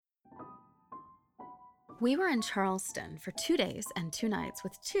We were in Charleston for 2 days and 2 nights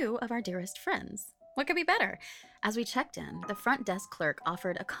with two of our dearest friends. What could be better? As we checked in, the front desk clerk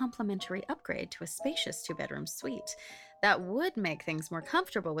offered a complimentary upgrade to a spacious 2-bedroom suite. That would make things more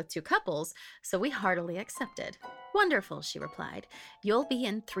comfortable with two couples, so we heartily accepted. Wonderful, she replied. You'll be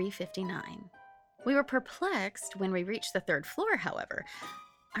in 359. We were perplexed when we reached the 3rd floor, however.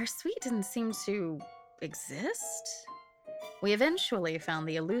 Our suite didn't seem to exist. We eventually found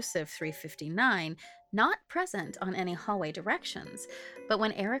the elusive 359, not present on any hallway directions, but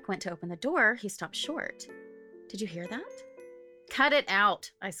when Eric went to open the door, he stopped short. Did you hear that? Cut it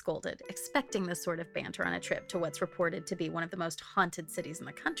out, I scolded, expecting this sort of banter on a trip to what's reported to be one of the most haunted cities in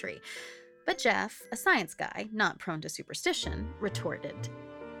the country. But Jeff, a science guy, not prone to superstition, retorted,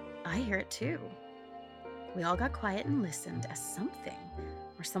 I hear it too. We all got quiet and listened as something,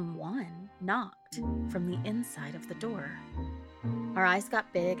 or someone, knocked from the inside of the door. Our eyes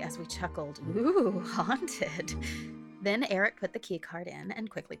got big as we chuckled, ooh, haunted. Then Eric put the key card in and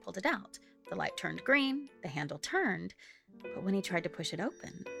quickly pulled it out. The light turned green, the handle turned, but when he tried to push it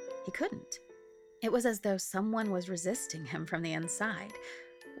open, he couldn't. It was as though someone was resisting him from the inside.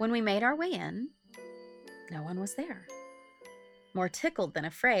 When we made our way in, no one was there. More tickled than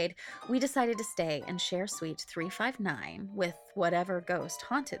afraid, we decided to stay and share suite 359 with whatever ghost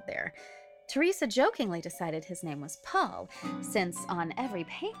haunted there. Teresa jokingly decided his name was Paul, since on every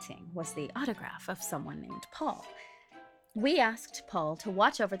painting was the autograph of someone named Paul. We asked Paul to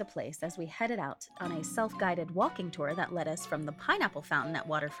watch over the place as we headed out on a self-guided walking tour that led us from the pineapple fountain at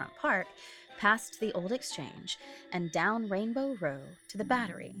Waterfront Park, past the old exchange, and down Rainbow Row to the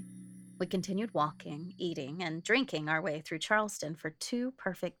Battery. We continued walking, eating, and drinking our way through Charleston for 2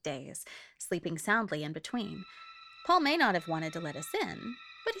 perfect days, sleeping soundly in between. Paul may not have wanted to let us in,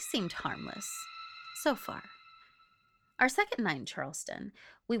 but he seemed harmless. So far. Our second night in Charleston,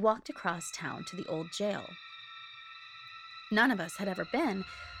 we walked across town to the old jail. None of us had ever been,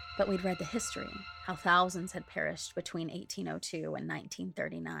 but we'd read the history, how thousands had perished between 1802 and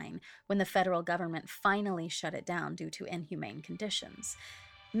 1939, when the federal government finally shut it down due to inhumane conditions.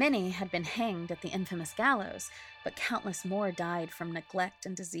 Many had been hanged at the infamous gallows, but countless more died from neglect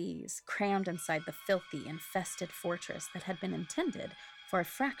and disease, crammed inside the filthy, infested fortress that had been intended for a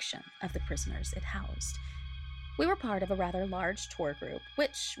fraction of the prisoners it housed. We were part of a rather large tour group,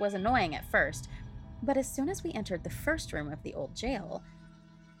 which was annoying at first, but as soon as we entered the first room of the old jail,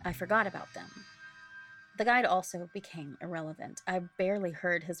 I forgot about them. The guide also became irrelevant. I barely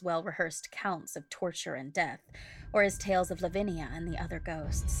heard his well-rehearsed counts of torture and death, or his tales of Lavinia and the other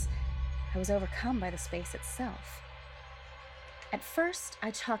ghosts. I was overcome by the space itself. At first,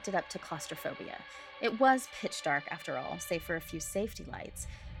 I chalked it up to claustrophobia. It was pitch dark after all, save for a few safety lights.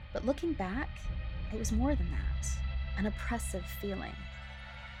 But looking back, it was more than that, an oppressive feeling.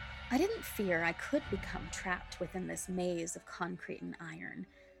 I didn't fear I could become trapped within this maze of concrete and iron.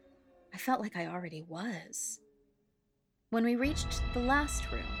 I felt like I already was. When we reached the last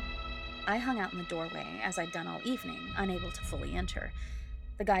room, I hung out in the doorway as I'd done all evening, unable to fully enter.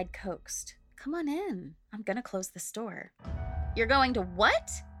 The guide coaxed, "Come on in. I'm gonna close this door." "You're going to what?"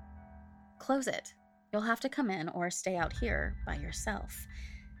 "Close it. You'll have to come in or stay out here by yourself."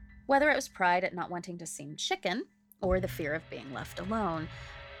 Whether it was pride at not wanting to seem chicken or the fear of being left alone,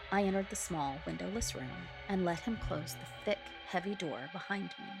 I entered the small, windowless room and let him close the thick, heavy door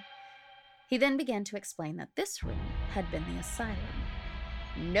behind me. He then began to explain that this room had been the asylum.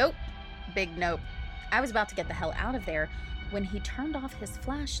 Nope. Big nope. I was about to get the hell out of there when he turned off his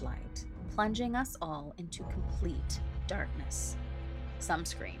flashlight, plunging us all into complete darkness. Some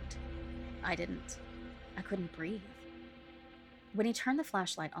screamed. I didn't. I couldn't breathe. When he turned the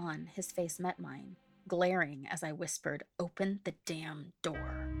flashlight on, his face met mine, glaring as I whispered, "Open the damn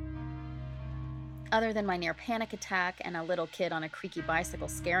door." Other than my near panic attack and a little kid on a creaky bicycle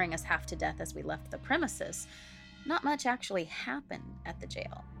scaring us half to death as we left the premises, not much actually happened at the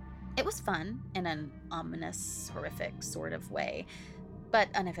jail. It was fun in an ominous, horrific sort of way,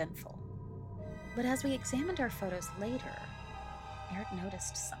 but uneventful. But as we examined our photos later, Eric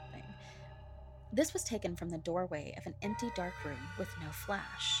noticed something. This was taken from the doorway of an empty dark room with no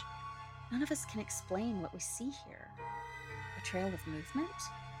flash. None of us can explain what we see here. A trail of movement?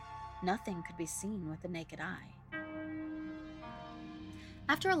 Nothing could be seen with the naked eye.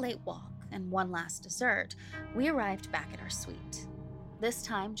 After a late walk and one last dessert, we arrived back at our suite. This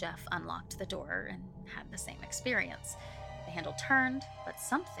time, Jeff unlocked the door and had the same experience. The handle turned, but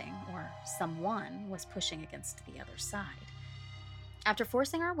something, or someone, was pushing against the other side. After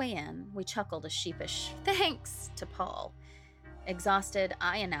forcing our way in, we chuckled a sheepish "thanks" to Paul. Exhausted,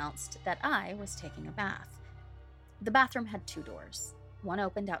 I announced that I was taking a bath. The bathroom had 2 doors. One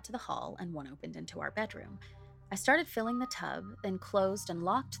opened out to the hall and one opened into our bedroom. I started filling the tub, then closed and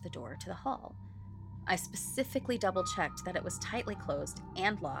locked the door to the hall. I specifically double-checked that it was tightly closed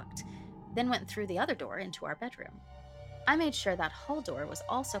and locked, then went through the other door into our bedroom. I made sure that hall door was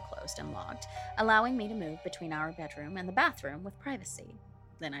also closed and locked, allowing me to move between our bedroom and the bathroom with privacy.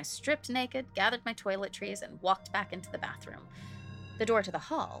 Then I stripped naked, gathered my toiletries, and walked back into the bathroom. The door to the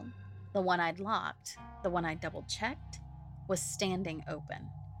hall, the one I'd locked, the one I double-checked, was standing open.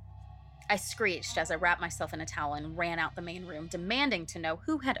 I screeched as I wrapped myself in a towel and ran out the main room, demanding to know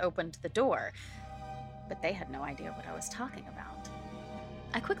who had opened the door. But they had no idea what I was talking about.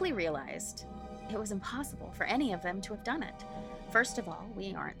 I quickly realized it was impossible for any of them to have done it. First of all,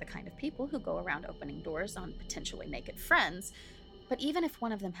 we aren't the kind of people who go around opening doors on potentially naked friends, but even if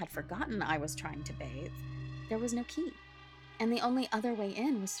one of them had forgotten I was trying to bathe, there was no key. And the only other way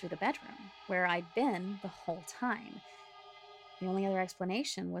in was through the bedroom, where I'd been the whole time. The only other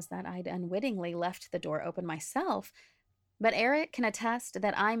explanation was that I'd unwittingly left the door open myself, but Eric can attest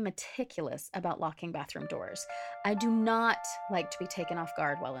that I'm meticulous about locking bathroom doors. I do not like to be taken off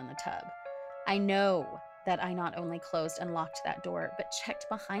guard while in the tub. I know that I not only closed and locked that door, but checked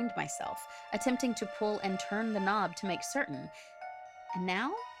behind myself, attempting to pull and turn the knob to make certain. And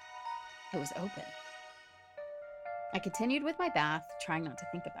now, it was open. I continued with my bath, trying not to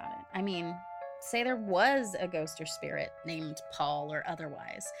think about it. I mean, say there was a ghost or spirit named Paul or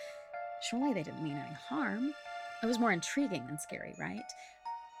otherwise. Surely they didn't mean any harm. It was more intriguing than scary, right?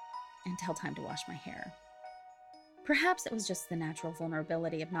 Until time to wash my hair. Perhaps it was just the natural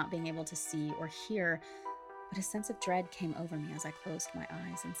vulnerability of not being able to see or hear, but a sense of dread came over me as I closed my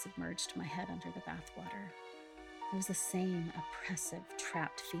eyes and submerged my head under the bathwater. It was the same oppressive,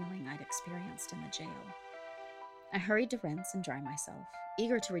 trapped feeling I'd experienced in the jail. I hurried to rinse and dry myself,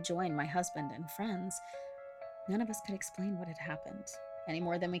 eager to rejoin my husband and friends. None of us could explain what had happened, any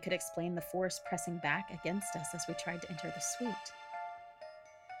more than we could explain the force pressing back against us as we tried to enter the suite.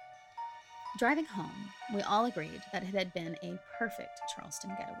 Driving home, we all agreed that it had been a perfect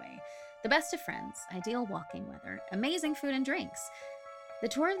Charleston getaway. The best of friends, ideal walking weather, amazing food and drinks. The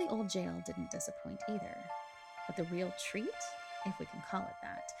tour of the old jail didn't disappoint either. But the real treat, if we can call it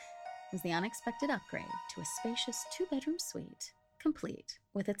that, was the unexpected upgrade to a spacious 2-bedroom suite, complete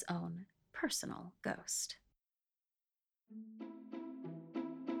with its own personal ghost.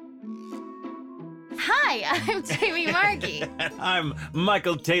 Hi, I'm Jamie Markey. And I'm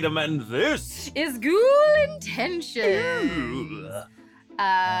Michael Tatum, and this is Ghoul Intention.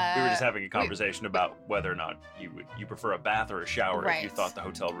 We were just having a conversation about whether or not you prefer a bath or a shower if you thought the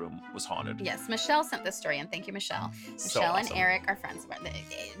hotel room was haunted. Yes, Michelle sent this story, and thank you, Michelle. So Michelle awesome. and Eric are friends.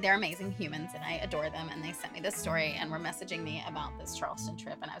 They're amazing humans, and I adore them, and they sent me this story and were messaging me about this Charleston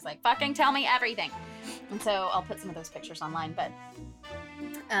trip, and I was like, fucking tell me everything. And so I'll put some of those pictures online, but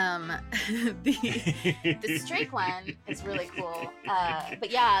the streak one is really cool.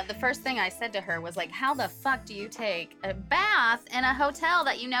 But yeah, the first thing I said to her was like, how the fuck do you take a bath in a hotel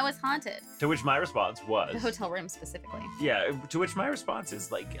that you know is haunted? To which my response was... The hotel room specifically. Yeah, to which my response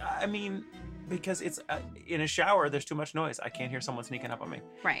is like, I mean, because it's in a shower, there's too much noise. I can't hear someone sneaking up on me.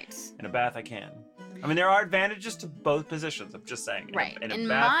 Right. In a bath, I can. I mean, there are advantages to both positions. I'm just saying. Right. In a In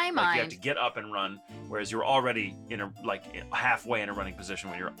bath, my mind, you have to get up and run, whereas you're already halfway in a running position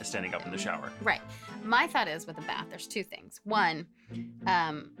when you're standing up in the shower. Right. My thought is with a bath, there's two things. One,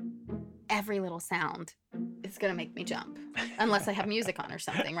 every little sound is going to make me jump unless I have music on or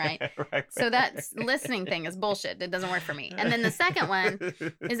something, right? Right. So that listening thing is bullshit. It doesn't work for me. And then the second one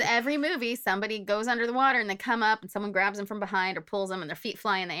is every movie, somebody goes under the water and they come up and someone grabs them from behind or pulls them and their feet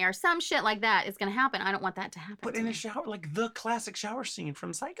fly in the air. Some shit like that is going to happen. I don't want that to happen. But in a shower, like the classic shower scene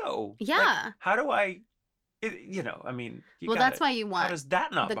from Psycho. Yeah. Like, how do I, I mean. That's why you want how does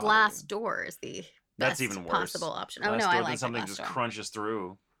that not the bother glass you? door is the That's best even worse. possible option. Glass Oh, no, door, I then like something the glass just door. crunches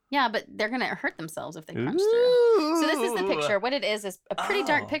through. Yeah, but they're going to hurt themselves if they crunch through. So this is the picture. What it is a pretty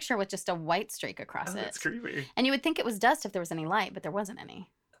dark picture with just a white streak across it. That's creepy. And you would think it was dust if there was any light, but there wasn't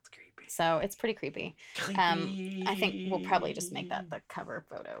any. That's creepy. So it's pretty creepy. Creepy. I think we'll probably just make that the cover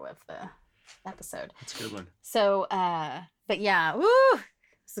photo of the episode. That's a good one. So, but yeah, woo!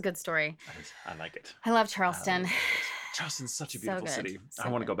 It's a good story. I like it. I love Charleston. Charleston's such a So beautiful good. city. So I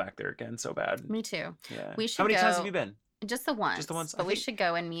want to good. go back there again so bad. Me too. Yeah. We should How many go- times have you been? Just the once. Just the once? But I we think- should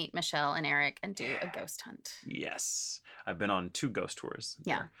go and meet Michelle and Eric and do a ghost hunt. Yes. I've been on 2 ghost tours.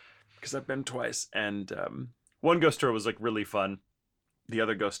 Yeah. Because I've been twice. And one ghost tour was like really fun. The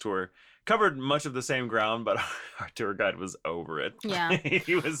other ghost tour covered much of the same ground, but our tour guide was over it. Yeah.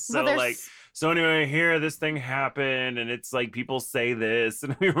 He was so Well, there's- like so anyway, here, this thing happened, and it's like, people say this,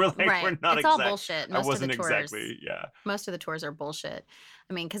 and we were like, we're not It's all bullshit. Most of the tours, most of the tours are bullshit.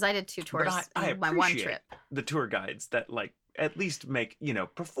 I mean, because I did 2 tours in my one trip. The tour guides that, like, at least make,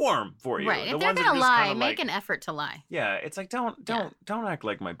 perform for you. Right. If they're gonna lie, make an effort to lie. Yeah. It's like, don't act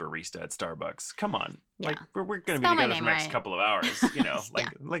like my barista at Starbucks. Come on. Yeah. Like, we're gonna be together for the next couple of hours.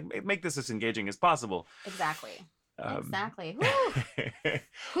 Like make this as engaging as possible. Exactly. Exactly.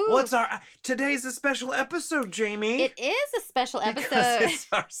 What's today's a special episode, Jamie? It is a special episode. Because it's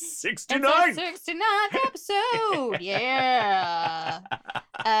our 69th. It's our 69th episode. Yeah.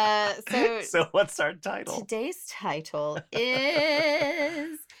 So what's our title? Today's title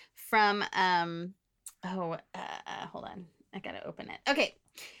is from hold on. I gotta open it. Okay.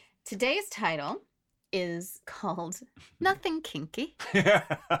 Today's title is called Nothing Kinky.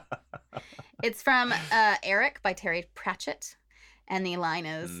 It's from Eric by Terry Pratchett. And the line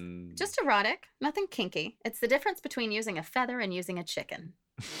is, just erotic, nothing kinky. It's the difference between using a feather and using a chicken.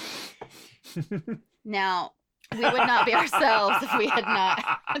 Now, we would not be ourselves if we had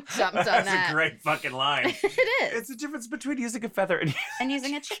not jumped on that. That's a great fucking line. It is. It's the difference between using a feather and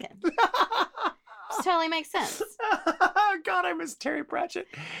using a chicken. This totally makes sense. God, I miss Terry Pratchett.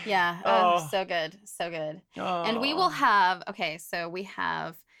 Yeah. So good. So good. Oh. And we will have, so we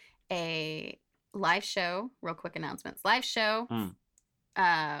have a live show, real quick announcements. Live show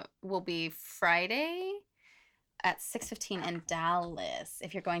will be Friday at 6:15 in Dallas.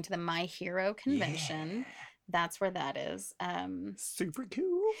 If you're going to the My Hero convention, that's where that is. Super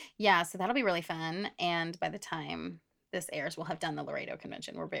cool. Yeah, so that'll be really fun. And by the time this airs, we'll have done the Laredo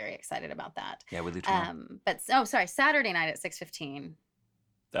convention. We're very excited about that. Yeah, we'll do Saturday night at 6:15.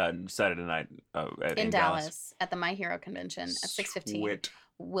 Saturday night in Dallas at the My Hero convention at 6:15. Sweet.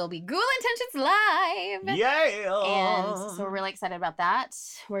 Will be Ghoul Intentions Live. Yeah. And so we're really excited about that.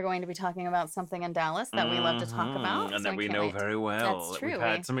 We're going to be talking about something in Dallas that we love to talk about. And that we know very well. That's true. We've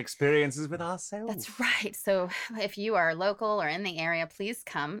had some experiences with ourselves. That's right. So if you are local or in the area, please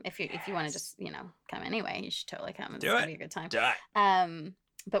come. If you want to just, come anyway, you should totally come. It's going to be a good time. Do it.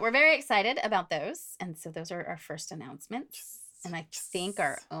 But we're very excited about those. And so those are our first announcements. And I think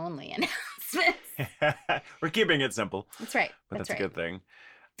our only announcements. We're keeping it simple. That's right. But that's a good thing.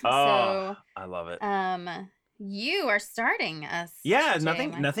 So, I love it. You are starting us. Yeah,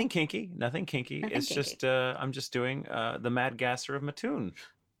 nothing kinky. It's kinky. Just I'm just doing the Mad Gasser of Mattoon.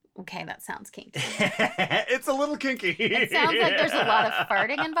 Okay, that sounds kinky. It's a little kinky. It sounds like there's a lot of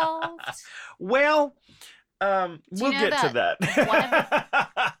farting involved. Well, we'll get to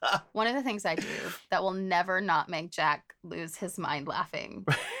that. One of the things I do that will never not make Jack lose his mind laughing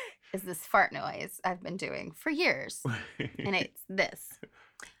is this fart noise I've been doing for years. And it's this.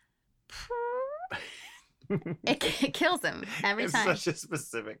 It kills him every time. It's such a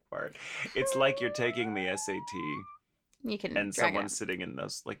specific part. It's like you're taking the SAT. You can and someone's sitting in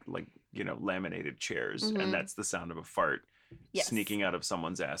those like laminated chairs, and that's the sound of a fart sneaking out of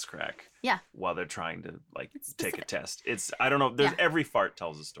someone's ass crack. Yeah. While they're trying to take a test. I don't know. There's every fart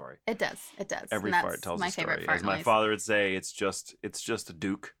tells a story. It does. Every fart tells a story. Favorite fart As my father would say, it's just a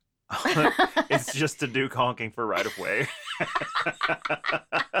Duke. It's just a Duke honking for right of way.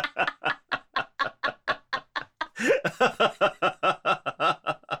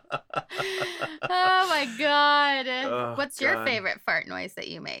 Oh my God. What's your favorite fart noise that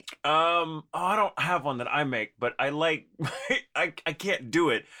you make? I don't have one that I make, but I like, I can't do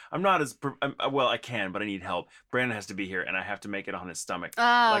it. I'm not as, well, I can, but I need help. Brandon has to be here and I have to make it on his stomach.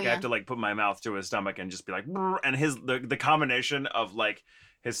 I have to put my mouth to his stomach and just be like, and the combination of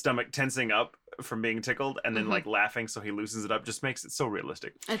his stomach tensing up from being tickled and then laughing so he loosens it up just makes it so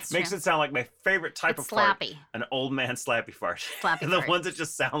realistic. Makes it sound like my favorite type of fart. Slappy. An old man slappy fart. Slappy The ones that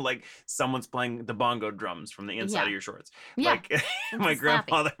just sound like someone's playing the bongo drums from the inside of your shorts. Yeah. My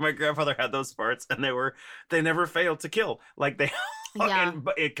grandfather had those farts and they never failed to kill. But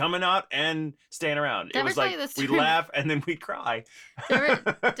it coming out and staying around. It was like we laugh and then we cry. Did I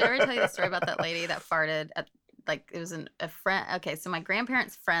ever tell you the story about that lady that farted at it was a friend. Okay, so my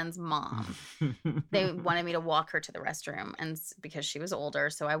grandparents' friend's mom, they wanted me to walk her to the restroom, and because she was older,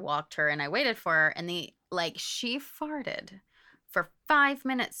 so I walked her and I waited for her, and she farted for 5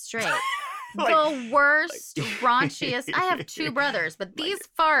 minutes straight. The worst, raunchiest. I have 2 brothers, but these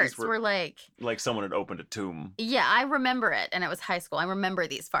farts were like someone had opened a tomb. Yeah, I remember it, and it was high school. I remember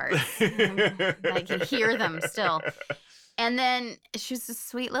these farts. I can hear them still. And then she was a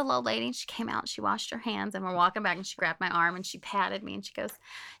sweet little old lady. And she came out, she washed her hands, and we're walking back, and she grabbed my arm, and she patted me, and she goes,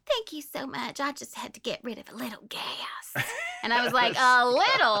 "Thank you so much. I just had to get rid of a little gas." And I was like, "A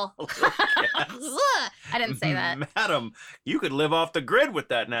little?" I didn't say that. Madam, you could live off the grid with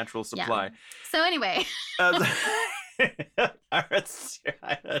that natural supply. Yeah. So anyway. I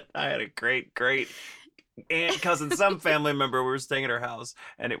had a great aunt, cousin, some family member. We were staying at her house,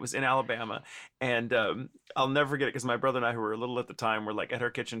 and it was in Alabama. And I'll never forget it because my brother and I, who were little at the time, were like at her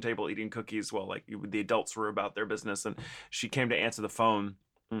kitchen table eating cookies while like the adults were about their business. And she came to answer the phone,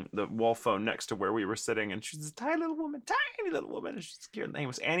 the wall phone next to where we were sitting. And she's a tiny little woman. And she's cute. Her name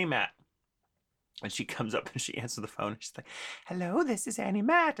was Annie Matt. And she comes up and she answers the phone. And she's like, "Hello, this is Annie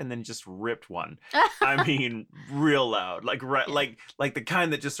Matt," and then just ripped one. I mean, real loud, like like the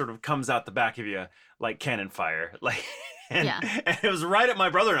kind that just sort of comes out the back of you like cannon fire, like. And it was right at my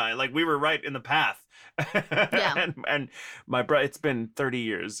brother and I, like we were right in the path. And my brother, it's been 30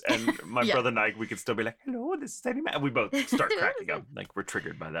 years, and my brother and I, we could still be like, "Hello, this is Annie Matt." And we both start cracking up, like we're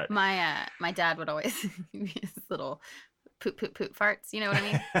triggered by that. My dad would always his little poop farts, you know what I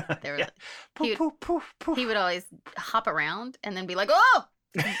mean? They were he would always hop around and then be like, "Oh!"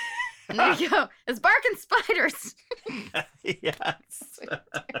 And there you go. It's barking spiders. Yes.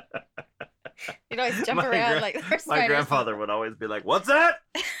 He'd always jump around like there's spiders. My grandfather would always be like, "What's that?"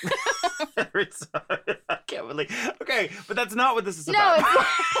 Every time. I can't believe. Okay, but that's not what this is about. No,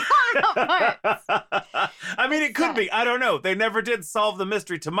 it's not. I mean, it could be. I don't know. They never did solve the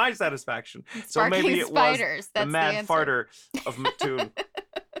mystery to my satisfaction. So maybe it was the mad farter of Mattoon.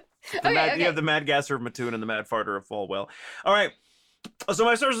 You have the mad gasser of Mattoon and the mad farter of Falwell. All right. So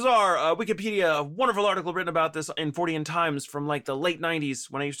my sources are Wikipedia, a wonderful article written about this in 40 Times from like the late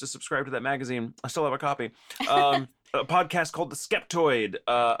 90s when I used to subscribe to that magazine. I still have a copy. A podcast called The Skeptoid,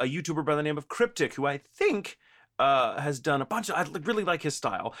 a YouTuber by the name of Cryptic, who I think has done a bunch of, I really like his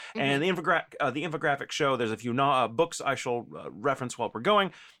style. Mm-hmm. And the infographic show, there's a few books I shall reference while we're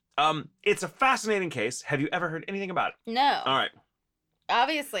going. It's a fascinating case. Have you ever heard anything about it? No. All right.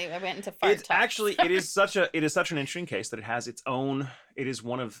 Obviously, I went into fart talk. Actually, it is such an interesting case that it has its own. It is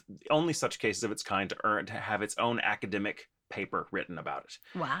one of the only such cases of its kind to have its own academic paper written about it.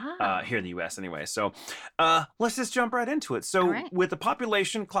 Wow. Here in the U.S. anyway. So let's just jump right into it. So with the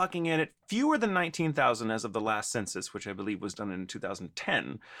population clocking in at fewer than 19,000 as of the last census, which I believe was done in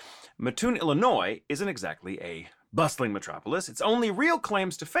 2010, Mattoon, Illinois, isn't exactly a bustling metropolis. Its only real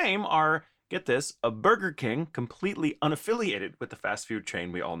claims to fame are, get this, a Burger King completely unaffiliated with the fast food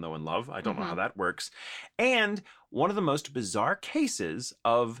chain we all know and love. I don't know how that works. And one of the most bizarre cases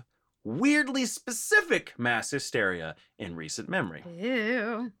of weirdly specific mass hysteria in recent memory.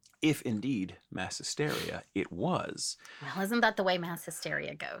 Ew. If indeed mass hysteria it was. Well, isn't that the way mass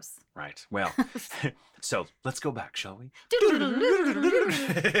hysteria goes? Right. Well, so let's go back, shall we?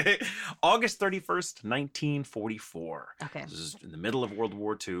 August 31st, 1944. Okay. This is in the middle of World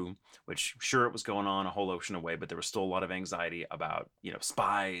War II, which sure it was going on a whole ocean away, but there was still a lot of anxiety about,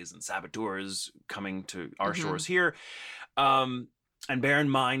 spies and saboteurs coming to our shores here. And bear in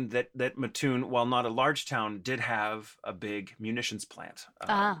mind that Mattoon, while not a large town, did have a big munitions plant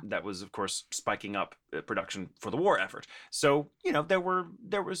that was, of course, spiking up production for the war effort. So, there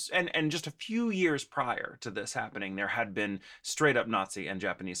was, and just a few years prior to this happening, there had been straight up Nazi and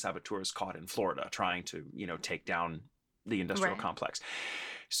Japanese saboteurs caught in Florida trying to, take down the industrial complex.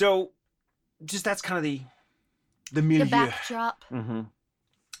 So, just that's kind of the milieu. The backdrop. Mm-hmm.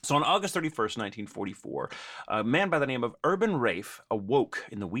 So on August 31st, 1944, a man by the name of Urban Rafe awoke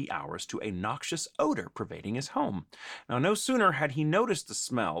in the wee hours to a noxious odor pervading his home. Now, no sooner had he noticed the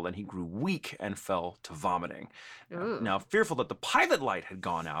smell than he grew weak and fell to vomiting. Now, fearful that the pilot light had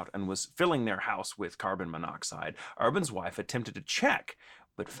gone out and was filling their house with carbon monoxide, Urban's wife attempted to check,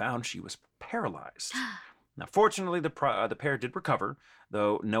 but found she was paralyzed. Now, fortunately, the pair did recover,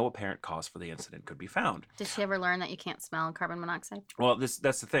 though no apparent cause for the incident could be found. Did she ever learn that you can't smell carbon monoxide? Well, that's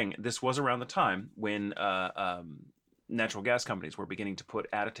the thing. This was around the time when natural gas companies were beginning to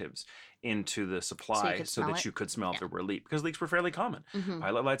put additives into the supply so that you could smell if there were a leak, because leaks were fairly common.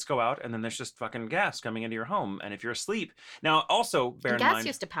 Pilot lights go out, and then there's just fucking gas coming into your home, and if you're asleep. Now, also bear in mind, gas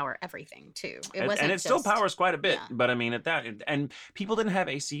used to power everything too. It still powers quite a bit, but I mean and people didn't have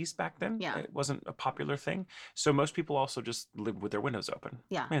ACs back then. Yeah, it wasn't a popular thing, so most people also just lived with their windows open.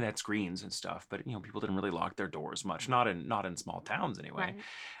 Yeah, I mean, they had screens and stuff, but people didn't really lock their doors much, not in small towns anyway. Right.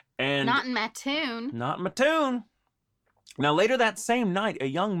 And not in Mattoon. Not in Mattoon. Now, later that same night, a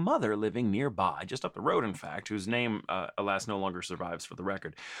young mother living nearby, just up the road, in fact, whose name, alas, no longer survives for the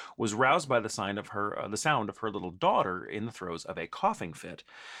record, was roused by the sound of her little daughter in the throes of a coughing fit.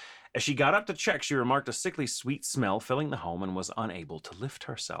 As she got up to check, she remarked a sickly sweet smell filling the home and was unable to lift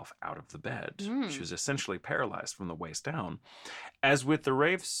herself out of the bed. She was essentially paralyzed from the waist down. As with the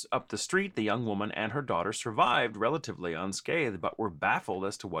wraiths up the street, the young woman and her daughter survived relatively unscathed, but were baffled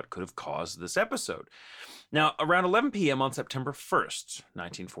as to what could have caused this episode. Now, around 11 p.m. on September 1st,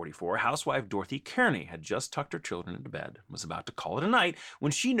 1944, housewife Dorothy Kearney had just tucked her children into bed and was about to call it a night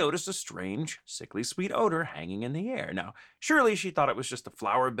when she noticed a strange, sickly sweet odor hanging in the air. Now, surely she thought it was just a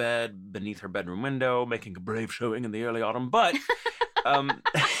flower bed beneath her bedroom window, making a brave showing in the early autumn, but...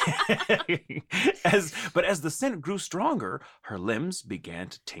 as the scent grew stronger, her limbs began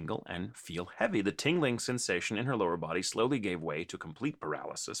to tingle and feel heavy. The tingling sensation in her lower body slowly gave way to complete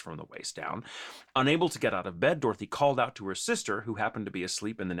paralysis from the waist down. Unable to get out of bed, Dorothy called out to her sister, who happened to be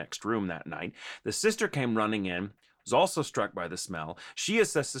asleep in the next room that night. The sister came running in, was also struck by the smell. She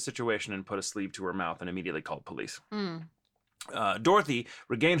assessed the situation and put a sleeve to her mouth and immediately called police. Dorothy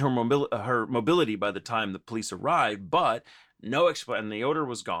regained her mobility by the time the police arrived, but and the odor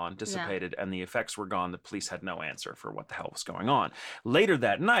was gone, dissipated, and the effects were gone. The police had no answer for what the hell was going on. Later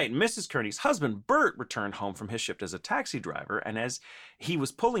that night, Mrs. Kearney's husband, Bert, returned home from his shift as a taxi driver, and as he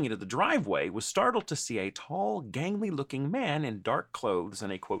was pulling into the driveway, was startled to see a tall, gangly-looking man in dark clothes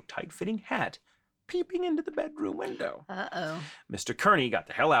and a, quote, tight-fitting hat peeping into the bedroom window. Mr. Kearney got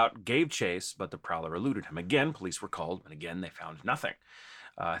the hell out, gave chase, but the prowler eluded him. Again, police were called, and again, they found nothing.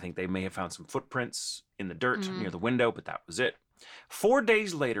 I think they may have found some footprints in the dirt near the window, but that was it. 4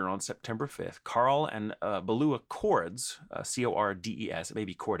 days later, on September 5th, Carl and Balua Cordes, C-O-R-D-E-S,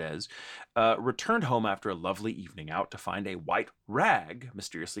 maybe Cordes, returned home after a lovely evening out to find a white rag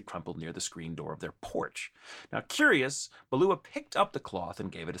mysteriously crumpled near the screen door of their porch. Now, curious, Balua picked up the cloth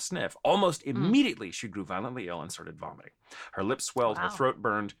and gave it a sniff. Almost immediately, she grew violently ill and started vomiting. Her lips swelled, her throat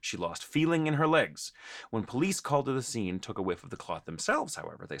burned, she lost feeling in her legs. When police called to the scene, took a whiff of the cloth themselves,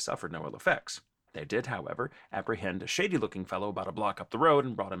 however, they suffered no ill effects. They did, however, apprehend a shady-looking fellow about a block up the road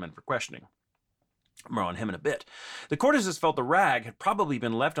and brought him in for questioning. More on him in a bit. The Cordeses felt the rag had probably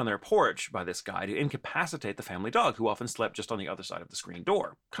been left on their porch by this guy to incapacitate the family dog, who often slept just on the other side of the screen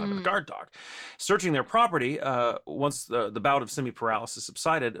door, kind of a guard dog. Searching their property, once the bout of semi-paralysis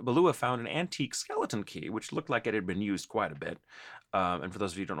subsided, Balua found an antique skeleton key, which looked like it had been used quite a bit. And for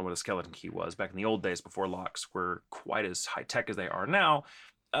those of you who don't know what a skeleton key was, back in the old days before locks were quite as high-tech as they are now,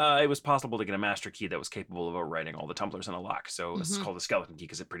 it was possible to get a master key that was capable of overriding all the tumblers in a lock. So it's called a skeleton key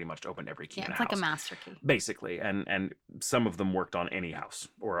because it pretty much opened every key in a house. Yeah, it's like a master key. Basically. And some of them worked on any house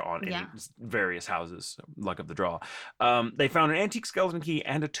or on any various houses, luck of the draw. They found an antique skeleton key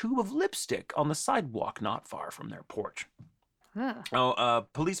and a tube of lipstick on the sidewalk not far from their porch.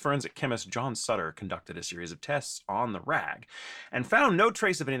 Police forensic chemist John Sutter conducted a series of tests on the rag and found no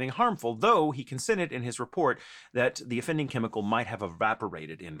trace of anything harmful, though he considered in his report that the offending chemical might have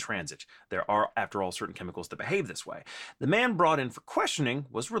evaporated in transit. There are, after all, certain chemicals that behave this way. The man brought in for questioning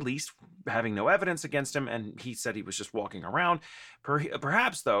was released, having no evidence against him, and he said he was just walking around.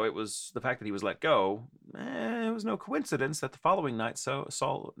 Perhaps, though, it was the fact that he was let go. It was no coincidence that the following night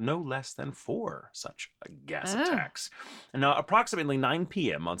saw no less than 4 such gas attacks. And now, approximately 9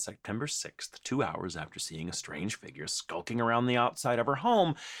 p.m. on September 6th, 2 hours after seeing a strange figure skulking around the outside of her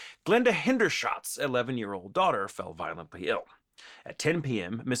home, Glenda Hendershot's 11-year-old daughter fell violently ill. At 10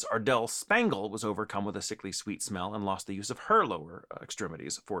 p.m., Miss Ardell Spangle was overcome with a sickly sweet smell and lost the use of her lower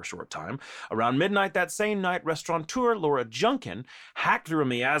extremities for a short time. Around midnight that same night, restaurateur Laura Junkin hacked through a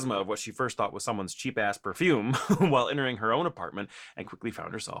miasma of what she first thought was someone's cheap-ass perfume while entering her own apartment and quickly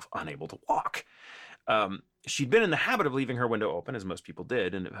found herself unable to walk. She'd been in the habit of leaving her window open, as most people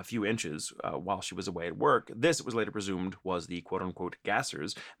did, in a few inches while she was away at work. This, it was later presumed, was the quote-unquote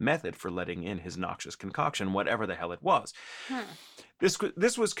gasser's method for letting in his noxious concoction, whatever the hell it was.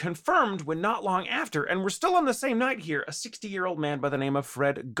 This was confirmed when not long after, and we're still on the same night here, a 60-year-old man by the name of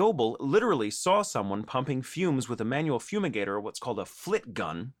Fred Goebel literally saw someone pumping fumes with a manual fumigator, or what's called a flit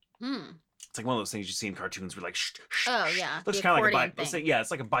gun. It's like one of those things you see in cartoons where like, shh, shh, looks kind of like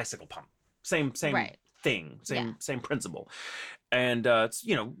it's like a bicycle pump. Same right. Thing, same principle. And it's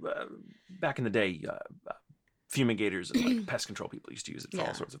back in the day, fumigators and like pest control people used to use it for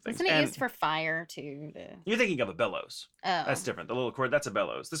all sorts of things. Isn't it used for fire too? You're thinking of a bellows. Oh, that's different. The little cord, that's a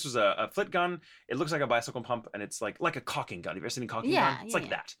bellows. This was a flit gun. It looks like a bicycle pump, and it's like a caulking gun. Have you ever seen a caulking gun? It's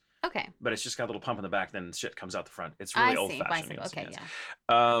like that. Okay. But it's just got a little pump in the back, then shit comes out the front. It's really old-fashioned. Okay,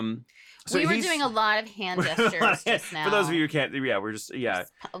 So we were doing a lot of hand gestures just now. For those of you who can't, we're just a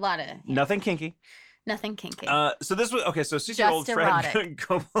lot of nothing kinky. Nothing kinky. So this was okay. So 6-year-old Fred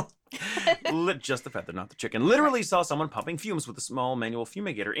Goebel. Just the feather, not the chicken. Literally saw someone pumping fumes with a small manual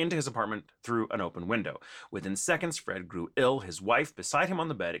fumigator into his apartment through an open window. Within seconds, Fred grew ill. His wife, beside him on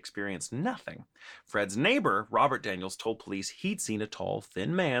the bed, experienced nothing. Fred's neighbor, Robert Daniels, told police he'd seen a tall,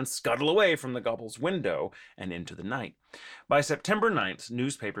 thin man scuttle away from the couple's window and into the night. By September 9th,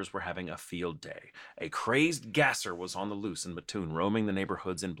 newspapers were having a field day. A crazed gasser was on the loose in Mattoon, roaming the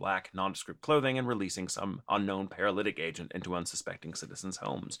neighborhoods in black, nondescript clothing and releasing some unknown paralytic agent into unsuspecting citizens'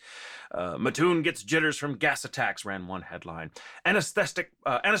 homes. Mattoon gets jitters from gas attacks, ran one headline.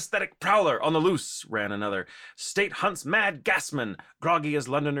 Anesthetic prowler on the loose, ran another. State hunts mad gasman, groggy as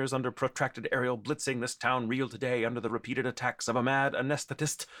Londoners under protracted aerial blitzing. This town reeled today under the repeated attacks of a mad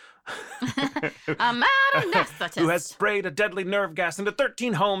anesthetist. A mad anesthetist who has sprayed a deadly nerve gas into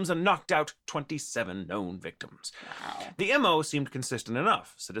 13 homes and knocked out 27 known victims. Wow. The MO seemed consistent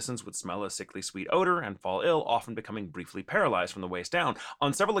enough. Citizens would smell a sickly sweet odor and fall ill, often becoming briefly paralyzed from the waist down.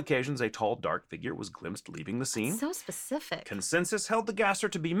 On several occasions, a tall, dark figure was glimpsed leaving the scene. So specific. Consensus held the gasser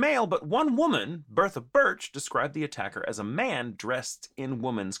to be male, but one woman, Bertha Birch, described the attacker as a man dressed in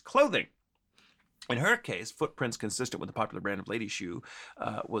woman's clothing. In her case, footprints consistent with the popular brand of lady shoe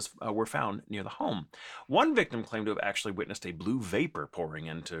were found near the home. One victim claimed to have actually witnessed a blue vapor pouring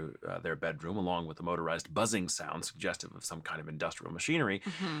into their bedroom, along with a motorized buzzing sound suggestive of some kind of industrial machinery.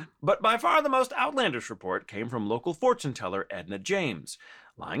 Mm-hmm. But by far the most outlandish report came from local fortune teller Edna James.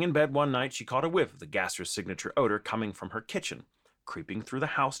 Lying in bed one night, she caught a whiff of the gasser's signature odor coming from her kitchen. Creeping through the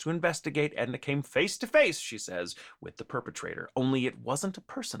house to investigate, Edna came face to face, she says, with the perpetrator, only it wasn't a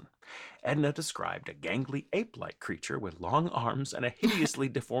person. Edna described a gangly ape-like creature with long arms and a hideously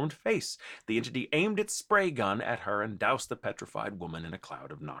deformed face. The entity aimed its spray gun at her and doused the petrified woman in a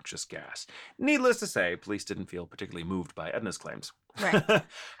cloud of noxious gas. Needless to say, police didn't feel particularly moved by Edna's claims. Right.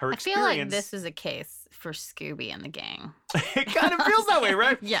 Her I feel like this is a case for Scooby and the gang. It kind of feels that way,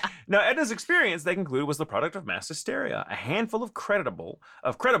 right? Yeah. Now, Edna's experience, they concluded, was the product of mass hysteria. A handful of credible,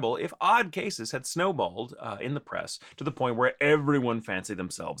 if odd cases had snowballed in the press to the point where everyone fancied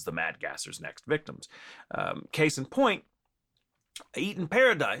themselves the mad gasser's next victims. Case in point, Eaton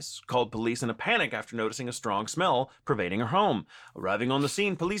Paradise called police in a panic after noticing a strong smell pervading her home. Arriving on the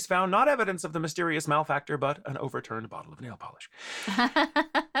scene, police found not evidence of the mysterious malefactor, but an overturned bottle of nail polish.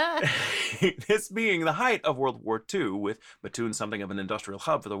 This being the height of World War II, with Mattoon something of an industrial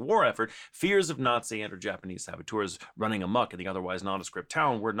hub for the war effort, fears of Nazi and or Japanese saboteurs running amok in the otherwise nondescript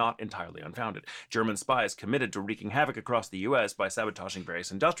town were not entirely unfounded. German spies committed to wreaking havoc across the U.S. by sabotaging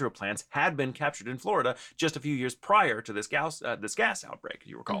various industrial plants had been captured in Florida just a few years prior to this gas outbreak,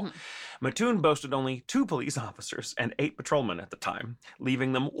 you recall. Mm-hmm. Mattoon boasted only 2 police officers and 8 patrolmen at the time,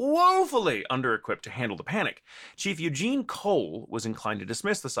 leaving them woefully under-equipped to handle the panic. Chief Eugene Cole was inclined to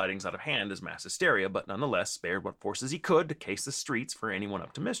dismiss the sightings out of hand as mass hysteria, but nonetheless spared what forces he could to case the streets for anyone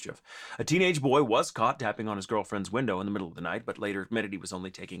up to mischief. A teenage boy was caught tapping on his girlfriend's window in the middle of the night, but later admitted he was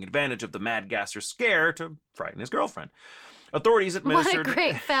only taking advantage of the mad gasser's scare to frighten his girlfriend. Authorities administered... What a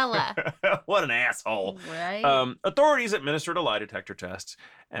great fella. What an asshole. Right? Authorities administered a lie detector test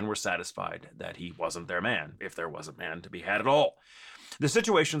and were satisfied that he wasn't their man, if there was a man to be had at all. The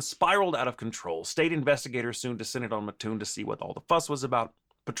situation spiraled out of control. State investigators soon descended on Mattoon to see what all the fuss was about.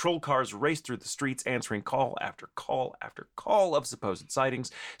 Patrol cars raced through the streets, answering call after call after call of supposed sightings.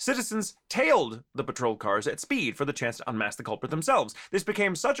 Citizens tailed the patrol cars at speed for the chance to unmask the culprit themselves. This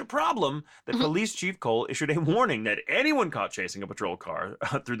became such a problem that Police Chief Cole issued a warning that anyone caught chasing a patrol car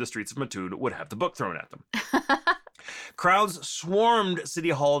through the streets of Mattoon would have the book thrown at them. Crowds swarmed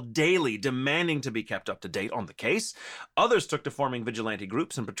City Hall daily, demanding to be kept up to date on the case. Others took to forming vigilante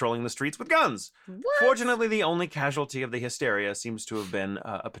groups and patrolling the streets with guns. What? Fortunately, the only casualty of the hysteria seems to have been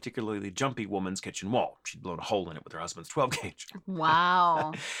a particularly jumpy woman's kitchen wall. She'd blown a hole in it with her husband's 12-gauge.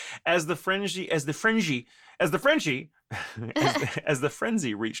 Wow. As the frenzy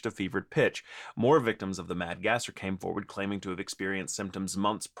reached a fevered pitch, more victims of the mad gasser came forward claiming to have experienced symptoms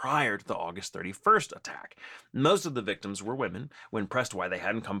months prior to the August 31st attack. Most of the victims were women. When pressed why they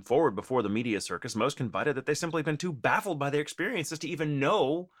hadn't come forward before the media circus, most confided that they simply been too baffled by their experiences to even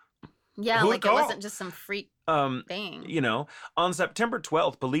know Yeah, who like to it call. wasn't just some freak thing. You know, on September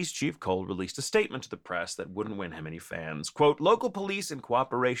 12th, Police Chief Cole released a statement to the press that wouldn't win him any fans. Quote, local police in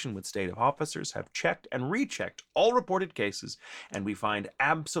cooperation with state officers have checked and rechecked all reported cases, and we find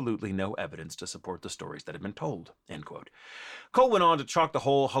absolutely no evidence to support the stories that have been told, end quote. Cole went on to chalk the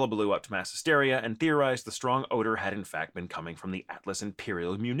whole hullabaloo up to mass hysteria and theorized the strong odor had in fact been coming from the Atlas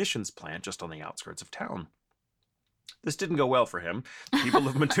Imperial munitions plant just on the outskirts of town. This didn't go well for him. The people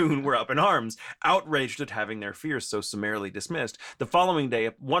of Mattoon were up in arms, outraged at having their fears so summarily dismissed. The following day,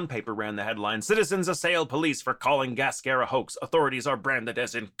 one paper ran the headline, "Citizens assail police for calling gas scare a hoax. Authorities are branded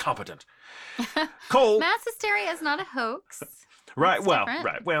as incompetent." Cole... Mass hysteria is not a hoax. Right, That's well, different.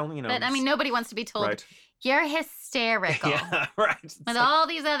 right, well, you know. But, I mean, nobody wants to be told, right. You're hysterical. Yeah, right. With all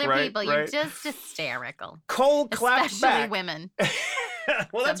these other people, you're right. just hysterical. Cole clapped Especially back. women.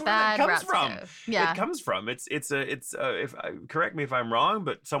 Well, that's where it comes from. Yeah. It comes from. It's if correct me if I'm wrong,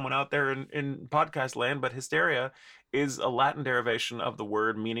 but someone out there in podcast land, but hysteria is a Latin derivation of the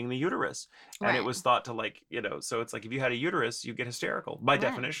word meaning the uterus. And it was thought to, like, you know, so it's like if you had a uterus, you get hysterical by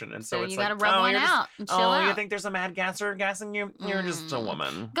definition. And so it's you like, gotta rub one out and chill out. You think there's a mad gasser gassing you? You're just a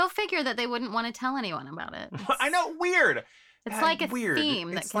woman. Go figure that they wouldn't want to tell anyone about it. I know, weird. It's like a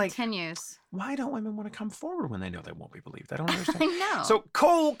theme that it's continues. Like, why don't women want to come forward when they know they won't be believed? I don't understand. I know. So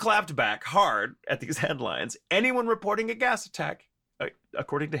Cole clapped back hard at these headlines. Anyone reporting a gas attack,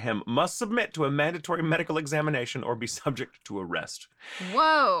 according to him, must submit to a mandatory medical examination or be subject to arrest.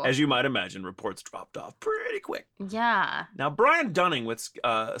 Whoa. As you might imagine, reports dropped off pretty quick. Yeah. Now, Brian Dunning with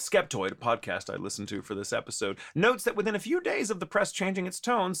Skeptoid, a podcast I listened to for this episode, notes that within a few days of the press changing its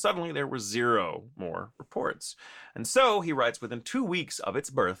tone, suddenly there were 0 more reports. And so, he writes, within 2 weeks of its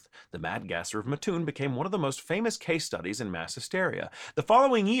birth, the Mad Gasser of Mattoon became one of the most famous case studies in mass hysteria. The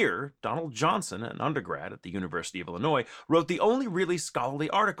following year, Donald Johnson, an undergrad at the University of Illinois, wrote the only really scholarly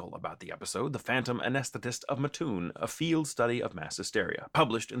article about the episode, The Phantom Anesthetist of Mattoon, a field study of mass hysteria,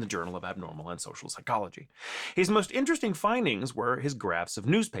 published in the Journal of Abnormal and Social Psychology. His most interesting findings were his graphs of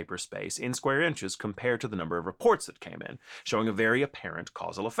newspaper space in square inches compared to the number of reports that came in, showing a very apparent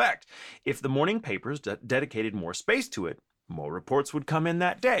causal effect. If the morning papers dedicated more space to it, more reports would come in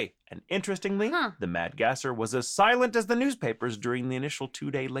that day. And interestingly, the Mad Gasser was as silent as the newspapers during the initial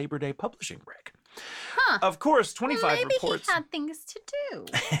 2-day Labor Day publishing break. Of course, 25 maybe reports. He had things to do.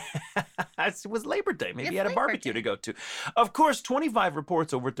 It was Labor Day. Maybe It's he had a Labor barbecue Day. to go to. Of course, 25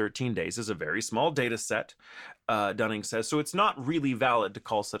 reports over 13 days is a very small data set, Dunning says, so it's not really valid to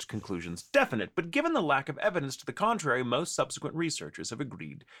call such conclusions definite. But given the lack of evidence to the contrary, most subsequent researchers have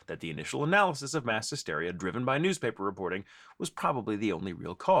agreed that the initial analysis of mass hysteria driven by newspaper reporting was probably the only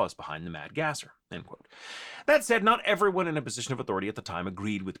real cause behind the Mad Gasser. End quote. That said, not everyone in a position of authority at the time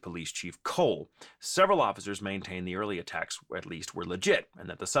agreed with Police Chief Cole. Several officers maintained the early attacks, at least, were legit, and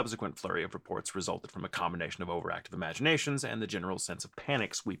that the subsequent flurry of reports resulted from a combination of overactive imaginations and the general sense of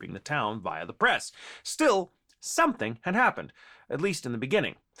panic sweeping the town via the press. Still, something had happened, at least in the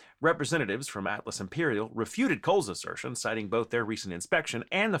beginning. Representatives from Atlas Imperial refuted Cole's assertion, citing both their recent inspection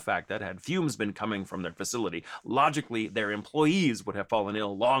and the fact that had fumes been coming from their facility, logically their employees would have fallen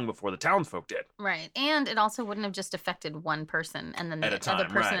ill long before the townsfolk did. Right. And it also wouldn't have just affected one person and then the other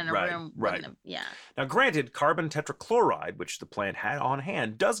person in a room wouldn't have. Yeah. Now, granted, carbon tetrachloride, which the plant had on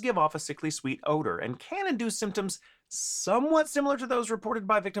hand, does give off a sickly sweet odor and can induce symptoms somewhat similar to those reported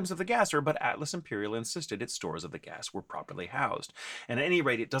by victims of the gasser, but Atlas Imperial insisted its stores of the gas were properly housed. And at any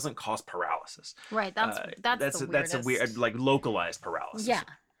rate, it doesn't cause paralysis. Right, that's the weirdest. That's a weird, like, localized paralysis. Yeah.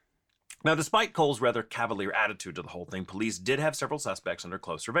 Now, despite Cole's rather cavalier attitude to the whole thing, police did have several suspects under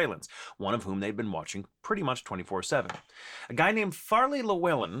close surveillance, one of whom they'd been watching pretty much 24/7. A guy named Farley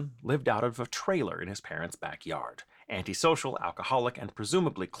Llewellyn lived out of a trailer in his parents' backyard. Antisocial, alcoholic, and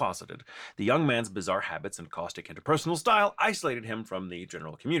presumably closeted, the young man's bizarre habits and caustic interpersonal style isolated him from the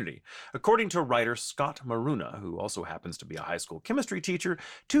general community. According to writer Scott Maruna, who also happens to be a high school chemistry teacher,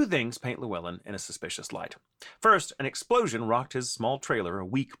 2 things paint Llewellyn in a suspicious light. First, an explosion rocked his small trailer a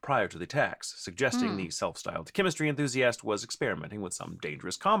week prior to the attacks, suggesting the self-styled chemistry enthusiast was experimenting with some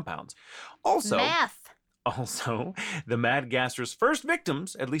dangerous compounds. Also, the Mad Gasser's first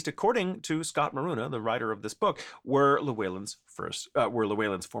victims, at least according to Scott Maruna, the writer of this book, were Llewellyn's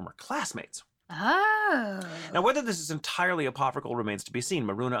former classmates. Oh. Now, whether this is entirely apocryphal remains to be seen.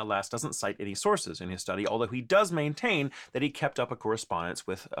 Maruna, alas, doesn't cite any sources in his study, although he does maintain that he kept up a correspondence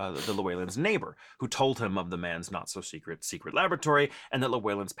with the Llewellyn's neighbor, who told him of the man's not-so-secret laboratory, and that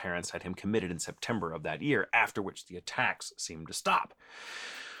Llewellyn's parents had him committed in September of that year, after which the attacks seemed to stop.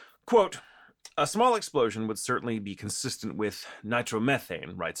 Quote, "A small explosion would certainly be consistent with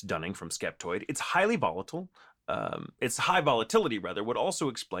nitromethane," writes Dunning from Skeptoid. Its high volatility would also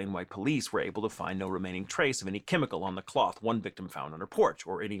explain why police were able to find no remaining trace of any chemical on the cloth one victim found on her porch,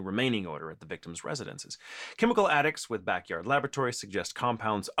 or any remaining odor at the victim's residences. Chemical addicts with backyard laboratories suggest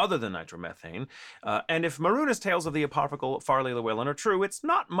compounds other than nitromethane, and if Maruna's tales of the apocryphal Farley Llewellyn are true, it's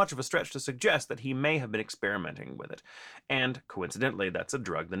not much of a stretch to suggest that he may have been experimenting with it. And, coincidentally, that's a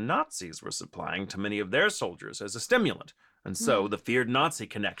drug the Nazis were supplying to many of their soldiers as a stimulant. And so the feared Nazi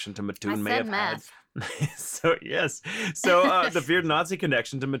connection to Mattoon may have had So, yes. The feared Nazi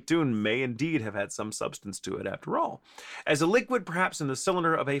connection to Mattoon may indeed have had some substance to it after all. As a liquid, perhaps in the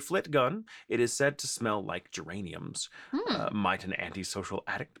cylinder of a flit gun, it is said to smell like geraniums. Might an antisocial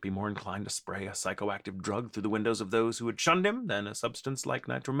addict be more inclined to spray a psychoactive drug through the windows of those who had shunned him than a substance like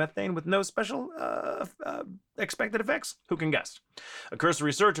nitromethane with no special expected effects? Who can guess? A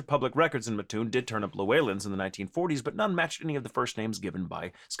cursory search of public records in Mattoon did turn up Llewellyns in the 1940s, but none matched any of the first names given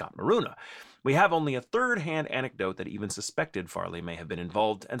by Scott Maruna. We have only a third-hand anecdote that even suspected Farley may have been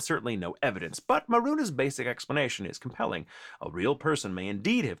involved, and certainly no evidence. But Maruna's basic explanation is compelling. A real person may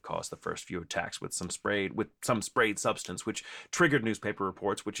indeed have caused the first few attacks with some sprayed substance, which triggered newspaper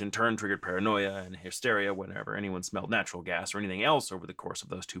reports, which in turn triggered paranoia and hysteria whenever anyone smelled natural gas or anything else over the course of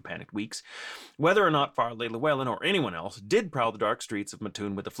those 2 panicked weeks. Whether or not Farley, Llewellyn, or anyone else did prowl the dark streets of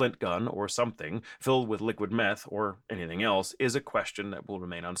Mattoon with a flint gun or something filled with liquid meth or anything else is a question that will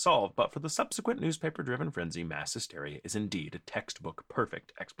remain unsolved. But for the subsequent newspaper-driven frenzy, mass hysteria is indeed a textbook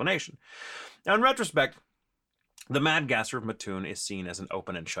perfect explanation. Now, in retrospect, the mad gasser of Mattoon is seen as an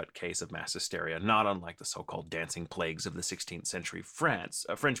open and shut case of mass hysteria, not unlike the so-called dancing plagues of the 16th century French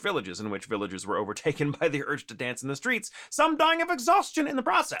villages, in which villagers were overtaken by the urge to dance in the streets, some dying of exhaustion in the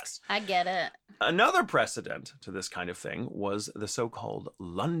process. I get it. Another precedent to this kind of thing was the so-called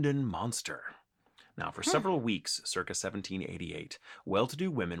London Monster. Now, for several weeks, circa 1788,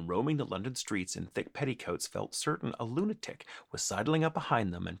 well-to-do women roaming the London streets in thick petticoats felt certain a lunatic was sidling up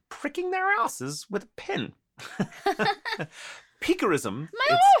behind them and pricking their asses with a pin. Piquerism,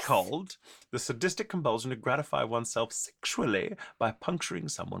 it's called, the sadistic compulsion to gratify oneself sexually by puncturing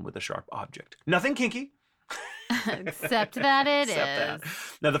someone with a sharp object. Nothing kinky. Except that it is. That.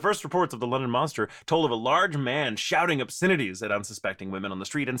 Now, the first reports of the London Monster told of a large man shouting obscenities at unsuspecting women on the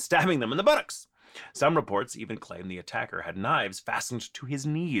street and stabbing them in the buttocks. Some reports even claim the attacker had knives fastened to his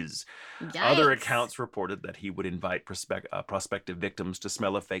knees. Yikes. Other accounts reported that he would invite prospective victims to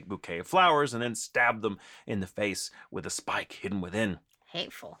smell a fake bouquet of flowers and then stab them in the face with a spike hidden within.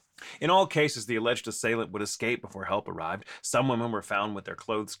 Hateful. In all cases, the alleged assailant would escape before help arrived. Some women were found with their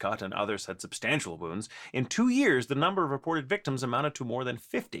clothes cut and others had substantial wounds. In 2 years, the number of reported victims amounted to more than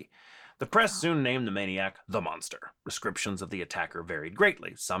 50. The press soon named the maniac the Monster. Descriptions of the attacker varied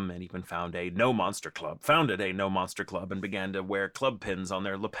greatly. Some men even founded a no monster club and began to wear club pins on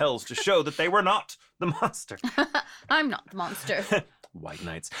their lapels to show that they were not the monster. I'm not the monster. White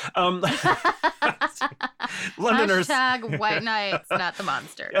knights. Londoners. Hashtag white knights, not the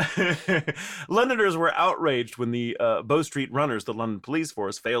monster. Londoners were outraged when the Bow Street Runners, the London police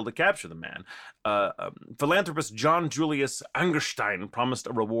force, failed to capture the man. Philanthropist John Julius Angerstein promised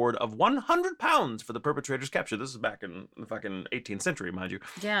a reward of £100 for the perpetrator's capture. This is back in the fucking 18th century, mind you.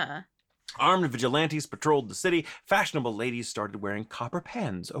 Yeah. Armed vigilantes patrolled the city. Fashionable ladies started wearing copper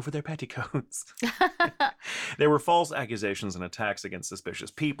pens over their petticoats. There were false accusations and attacks against suspicious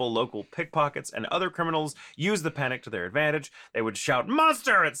people. Local pickpockets and other criminals used the panic to their advantage. They would shout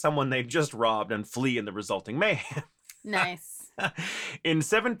 "Monster!" at someone they just robbed and flee in the resulting mayhem. Nice. In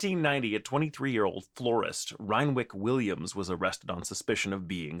 1790, a 23-year-old florist, Reinwick Williams, was arrested on suspicion of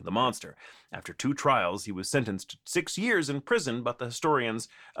being the monster. After 2 trials, he was sentenced to 6 years in prison, but historians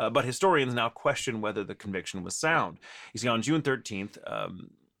now question whether the conviction was sound. You see, on June 13th,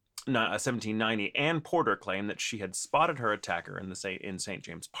 1790, Anne Porter claimed that she had spotted her attacker in St.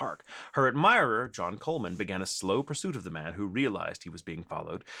 James Park. Her admirer, John Coleman, began a slow pursuit of the man, who realized he was being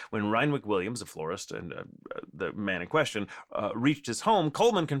followed. When Reinwick Williams, a florist, and the man in question, reached his home,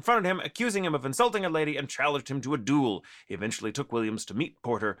 Coleman confronted him, accusing him of insulting a lady, and challenged him to a duel. He eventually took Williams to meet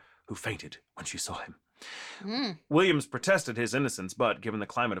Porter, who fainted when she saw him. Williams protested his innocence, but given the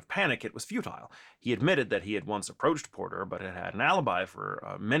climate of panic, it was futile. He admitted that he had once approached Porter, but had an alibi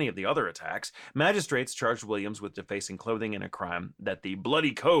for many of the other attacks. Magistrates charged Williams with defacing clothing in a crime that the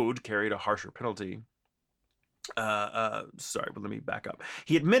bloody code carried a harsher penalty. Let me back up.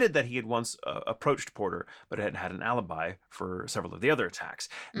 He admitted that he had once approached Porter, but had an alibi for several of the other attacks.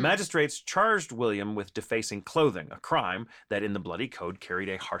 Magistrates charged William with defacing clothing, a crime that in the bloody code carried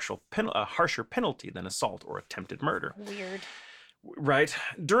a harsher penalty than assault or attempted murder. Weird. Right.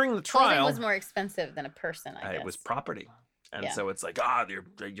 During the trial, clothing was more expensive than a person, I guess. It was property. And so it's like,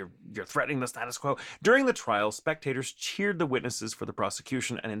 you're threatening the status quo. During the trial, spectators cheered the witnesses for the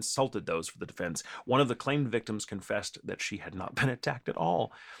prosecution and insulted those for the defense. One of the claimed victims confessed that she had not been attacked at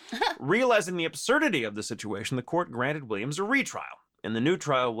all. Realizing the absurdity of the situation, the court granted Williams a retrial. In the new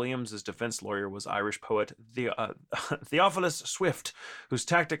trial, Williams' defense lawyer was Irish poet Theophilus Swift, whose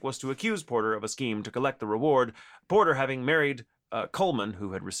tactic was to accuse Porter of a scheme to collect the reward, Porter having married Coleman,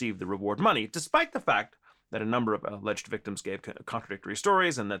 who had received the reward money, despite the fact that a number of alleged victims gave contradictory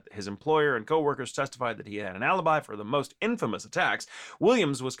stories and that his employer and co-workers testified that he had an alibi for the most infamous attacks,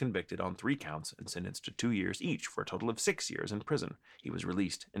 Williams was convicted on 3 counts and sentenced to 2 years each for a total of 6 years in prison. He was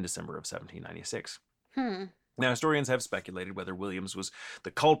released in December of 1796. Now, historians have speculated whether Williams was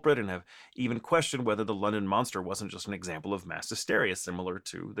the culprit and have even questioned whether the London monster wasn't just an example of mass hysteria similar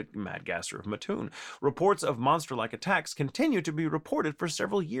to the mad gasser of Mattoon. Reports of monster-like attacks continue to be reported for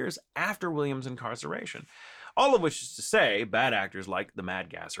several years after Williams' incarceration. All of which is to say, bad actors like the Mad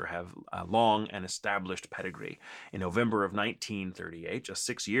Gasser have a long and established pedigree. In November of 1938, just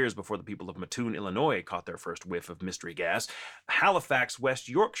 6 years before the people of Mattoon, Illinois caught their first whiff of mystery gas, Halifax, West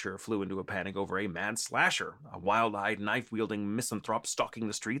Yorkshire flew into a panic over a mad slasher, a wild-eyed, knife-wielding misanthrope stalking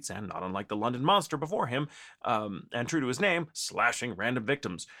the streets and, not unlike the London monster before him, and true to his name, slashing random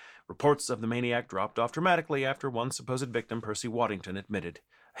victims. Reports of the maniac dropped off dramatically after one supposed victim, Percy Waddington, admitted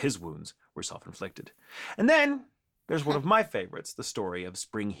his wounds were self-inflicted. And then there's one of my favorites, the story of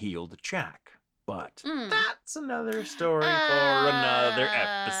Spring-Heeled Jack. But that's another story for another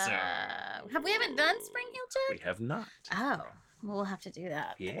episode. We haven't done Spring-Heeled Jack? We have not. Oh, we'll have to do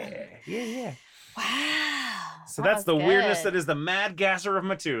that. Yeah. Wow. So that's the weirdness that is the Mad Gasser of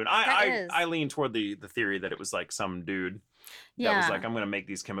Mattoon. I I lean toward the theory that it was like some dude that was like, I'm going to make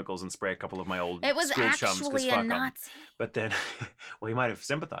these chemicals and spray a couple of my old school chums. It was actually a Nazi. But then, well, he might have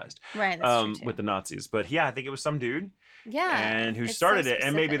sympathized with the Nazis. But yeah, I think it was some dude. Yeah. And who started it.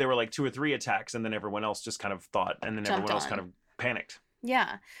 And maybe there were like 2 or 3 attacks and then everyone else just kind of thought, and then everyone else kind of panicked.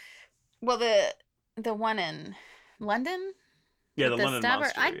 Yeah. Well, the one in London... Yeah, the London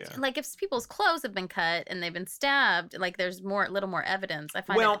monster. Like, if people's clothes have been cut and they've been stabbed, like, there's little more evidence. I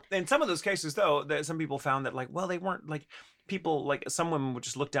find. Well, in some of those cases, though, some people found that, like, well, they weren't, like, people, like, some women would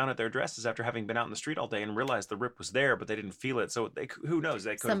just look down at their dresses after having been out in the street all day and realize the rip was there, but they didn't feel it. So, who knows?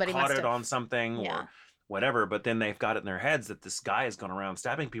 They could have caught it on something or whatever, but then they've got it in their heads that this guy has gone around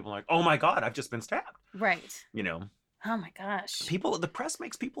stabbing people like, oh, my God, I've just been stabbed. Right. You know? Oh my gosh. The press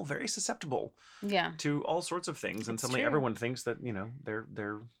makes people very susceptible to all sorts of things. And suddenly everyone thinks that, you know,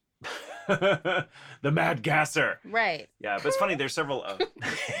 they're the Mad Gasser. Right. Yeah, but it's funny, there's several...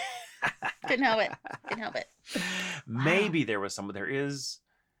 Couldn't help it. Maybe there is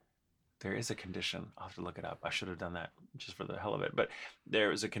a condition. I'll have to look it up. I should have done that just for the hell of it. But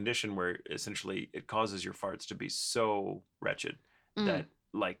there is a condition where essentially it causes your farts to be so wretched that,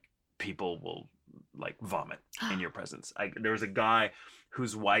 like, people will... like vomit in your presence. There was a guy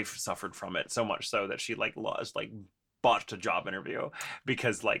whose wife suffered from it so much so that she botched a job interview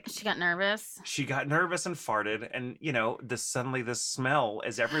because she got nervous and farted, and you know, suddenly this smell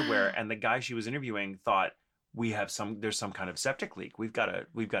is everywhere, and the guy she was interviewing thought, there's some kind of septic leak. We've got to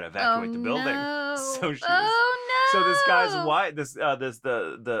evacuate the building. So so this guy's wife,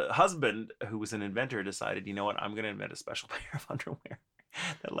 the husband, who was an inventor, decided, you know what, I'm going to invent a special pair of underwear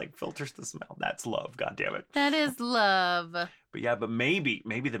that like filters the smell. That's love, God damn it. That is love. But maybe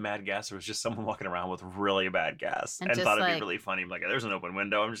the Mad Gasser was just someone walking around with really bad gas and thought it'd be really funny. Like, there's an open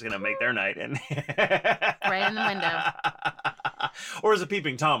window, I'm just gonna make their night, and right in the window. Or is a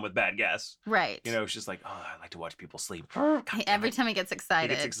peeping Tom with bad gas. Right. You know, it's just like, oh, I like to watch people sleep. Every time he gets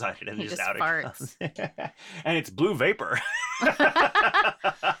excited. And he just out farts. And it's blue vapor.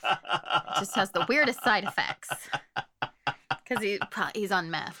 Just has the weirdest side effects. Because he's on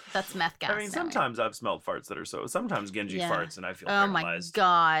meth. That's meth gas. I mean, sometimes I've smelled farts that are sometimes Genji farts, and I feel Oh, paralyzed. my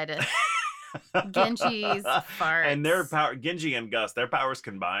God. Genji's farts. And their power, Genji and Gus, their powers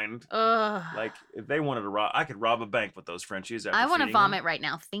combined. Ugh. Like, if they wanted to rob, I could rob a bank with those Frenchies. I want to vomit right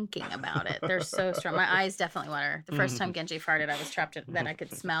now thinking about it. They're so strong. My eyes definitely water. The first time Genji farted, I was trapped then I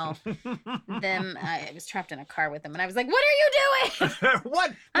could smell them. I was trapped in a car with them, and I was like, what are you doing?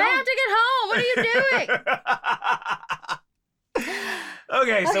 What? I have to get home. What are you doing?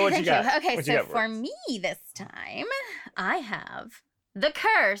 Okay, so what you got? Okay, so for me this time, I have the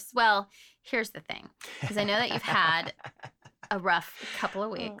curse. Well, here's the thing, because I know that you've had a rough couple of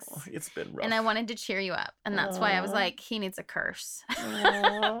weeks. Oh, it's been rough. And I wanted to cheer you up. And that's why I was like, he needs a curse.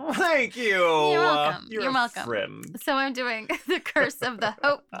 Thank you. You're welcome. You're welcome. Friend. So I'm doing the curse of the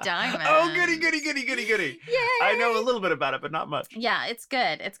Hope Diamond. Oh, goody. Yay. I know a little bit about it, but not much. Yeah, it's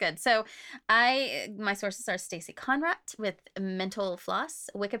good. So my sources are Stacey Conrad with Mental Floss,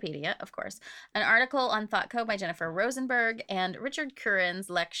 Wikipedia, of course, an article on ThoughtCo by Jennifer Rosenberg, and Richard Curran's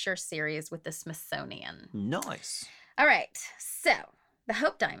lecture series with the Smithsonian. Nice. All right, so the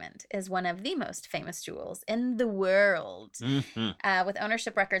Hope Diamond is one of the most famous jewels in the world, with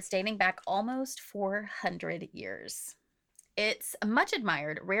ownership records dating back almost 400 years. Its much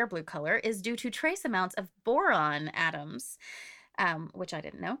admired rare blue color is due to trace amounts of boron atoms which I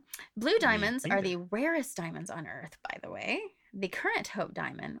didn't know. Blue diamonds are the rarest diamonds on Earth, by the way. The current Hope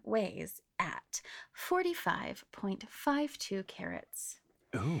diamond weighs at 45.52 carats.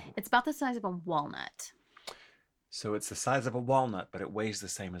 Ooh. It's about the size of a walnut. So it's the size of a walnut, but it weighs the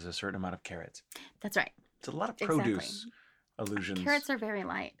same as a certain amount of carats. That's right. It's a lot of produce illusions. Carrots are very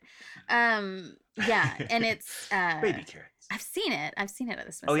light. Yeah, and it's baby carrots. I've seen it at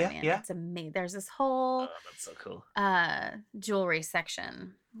the Smithsonian. Oh yeah? It's amazing. There's this whole that's so cool. Jewelry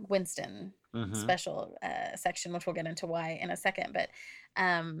section, Winston special section, which we'll get into why in a second. But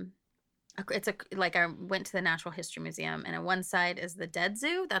it's like I went to the Natural History Museum, and on one side is the dead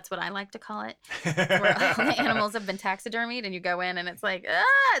zoo. That's what I like to call it, where all the animals have been taxidermied, and you go in, and it's like,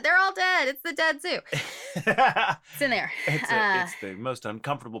 they're all dead. It's the dead zoo. It's in there. It's the most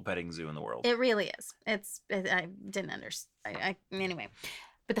uncomfortable petting zoo in the world. It really is. I didn't understand. Anyway,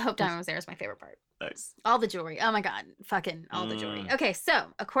 but the Hope Diamond was there is my favorite part. Nice. All the jewelry. Oh my God. Fucking all the jewelry. Okay, so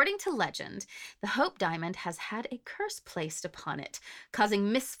according to legend, the Hope Diamond has had a curse placed upon it,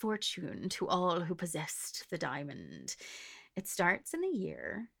 causing misfortune to all who possessed the diamond. It starts in the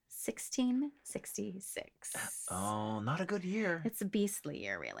year 1666. Oh, not a good year. It's a beastly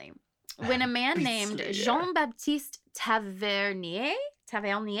year, really. When a man named Jean-Baptiste Tavernier.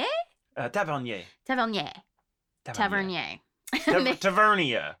 Tavernier.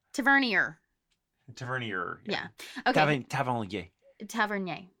 Yeah. Okay. Tavernier.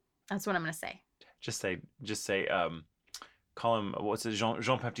 That's what I'm going to say. Just say call him, what's it,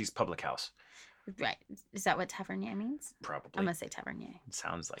 Jean-Baptiste Public House. Right. Is that what Tavernier means? Probably. I'm going to say Tavernier. It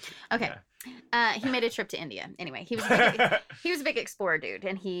sounds like it. Okay. Yeah. He made a trip to India. Anyway, he was a big explorer dude,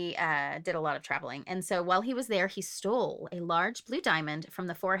 and he did a lot of traveling. And so while he was there, he stole a large blue diamond from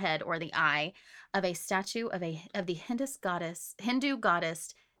the forehead or the eye of a statue of the Hindu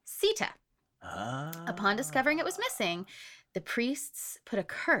goddess Sita. Upon discovering it was missing, the priests put a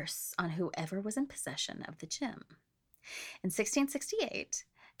curse on whoever was in possession of the gem. In 1668,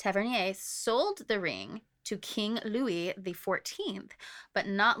 Tavernier sold the ring to King Louis XIV, but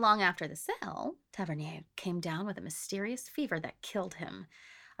not long after the sale, Tavernier came down with a mysterious fever that killed him.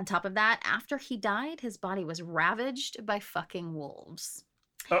 On top of that, after he died, his body was ravaged by fucking wolves.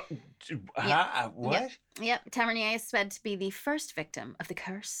 What? Yep. Tavernier is said to be the first victim of the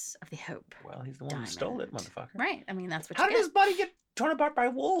curse of the Hope. Well, he's the one who stole it, motherfucker. Right. I mean, that's what How did his body get torn apart by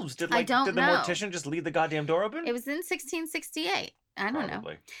wolves? Did the mortician just leave the goddamn door open? It was in 1668. I don't know.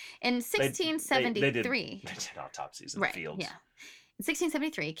 In 1673. They did autopsies in the fields. Yeah. In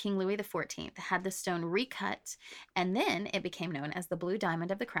 1673, King Louis XIV had the stone recut, and then it became known as the Blue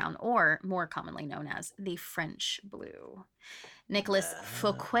Diamond of the Crown, or more commonly known as the French Blue. Nicolas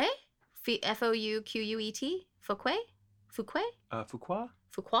Fouquet, Fouquet? Fouquet? Fuqua?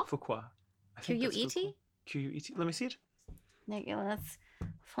 Quet? Quet? Let me see it. Nicolas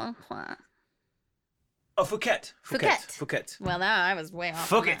Fouquet. Oh, Fouquet. Well, now I was way off.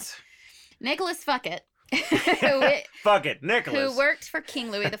 Fouquet. Nicolas Fouquet. Nicholas. Who worked for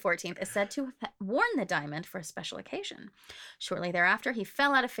King Louis XIV, is said to have worn the diamond for a special occasion. Shortly thereafter, he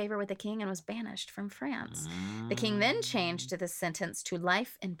fell out of favor with the king and was banished from France. The king then changed the sentence to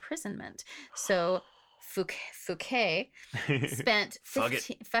life imprisonment. So Fouquet spent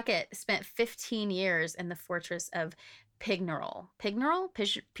 15 years in the fortress of Pignerol. Pignerol?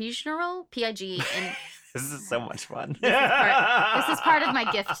 P-I-G. This is so much fun. This is part of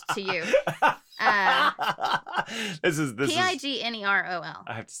my gift to you. This is Pignerol.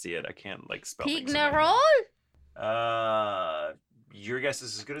 I have to see it. I can't spell Pignerol? Your guess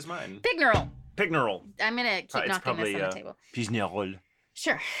is as good as mine. Pignerol. I'm gonna keep knocking this on the table. Pignerol.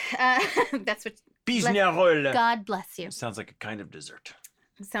 Sure. That's what. Pignerol. God bless you. Sounds like a kind of dessert.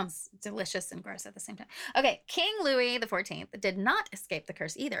 It sounds delicious and gross at the same time. Okay, King Louis XIV did not escape the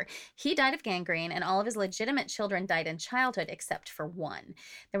curse either. He died of gangrene, and all of his legitimate children died in childhood except for one.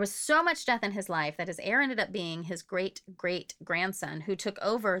 There was so much death in his life that his heir ended up being his great-great-grandson, who took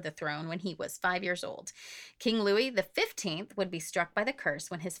over the throne when he was 5 years old. King Louis XV would be struck by the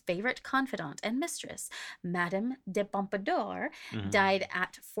curse when his favorite confidant and mistress, Madame de Pompadour, died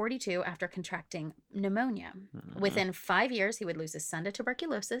at 42 after contracting pneumonia. Within 5 years, he would lose his son to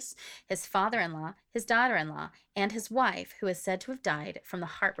tuberculosis, his father-in-law, his daughter-in-law, and his wife, who is said to have died from the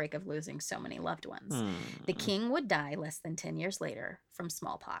heartbreak of losing so many loved ones. The king would die less than 10 years later from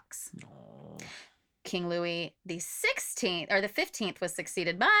smallpox. King Louis XV was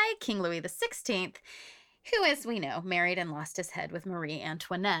succeeded by King Louis XVI, who, as we know, married and lost his head with Marie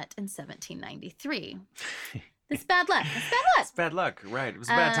Antoinette in 1793. It's bad luck. It's bad luck. It's bad luck, right. It was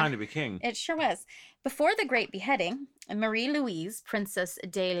a bad time to be king. It sure was. Before the Great Beheading, Marie-Louise, Princess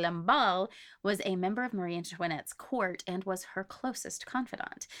de Lamballe, was a member of Marie Antoinette's court and was her closest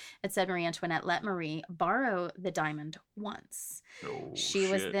confidant. It said Marie Antoinette let Marie borrow the diamond once. Oh,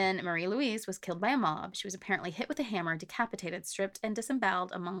 Marie-Louise was killed by a mob. She was apparently hit with a hammer, decapitated, stripped, and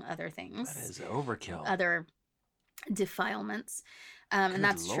disemboweled, among other things. That is overkill. Other defilements. And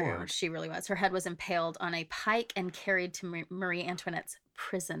that's true. She really was. Her head was impaled on a pike and carried to Marie Antoinette's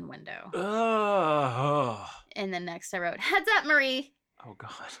prison window. Oh. And then next I wrote, "Heads up, Marie." Oh,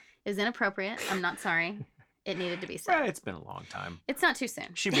 God. It was inappropriate. I'm not sorry. It needed to be said. Right, it's been a long time. It's not too soon.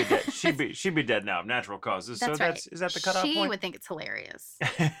 She'd be dead. She'd be dead now of natural causes. That's so right. Is that the cutoff point? She would think it's hilarious.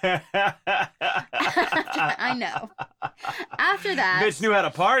 I know. After that... Bitch knew how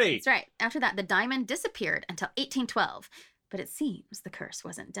to party. That's right. After that, the diamond disappeared until 1812. But it seems the curse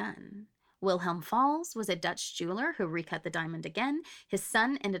wasn't done. Wilhelm Falls was a Dutch jeweler who recut the diamond again. His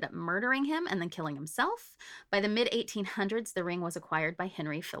son ended up murdering him and then killing himself. By the mid-1800s, the ring was acquired by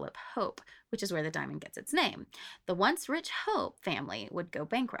Henry Philip Hope, which is where the diamond gets its name. The once rich Hope family would go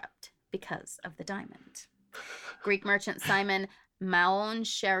bankrupt because of the diamond. Greek merchant Simon Maon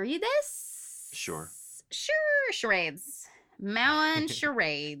Charades? Sure, charades. Maon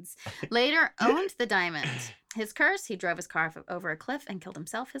Charades later owned the diamond. His curse, he drove his car over a cliff and killed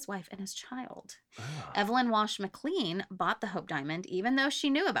himself, his wife, and his child. Evelyn Walsh McLean bought the Hope diamond even though she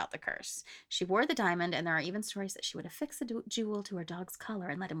knew about the curse. She wore the diamond, and there are even stories that she would affix the jewel to her dog's collar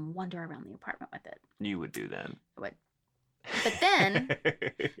and let him wander around the apartment with it. You would do that. I would. But then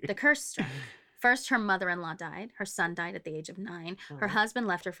the curse struck. First, her mother-in-law died. Her son died at the age of 9. Her husband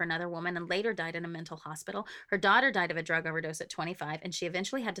left her for another woman and later died in a mental hospital. Her daughter died of a drug overdose at 25, and she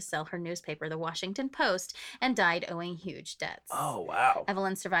eventually had to sell her newspaper, The Washington Post, and died owing huge debts. Oh, wow.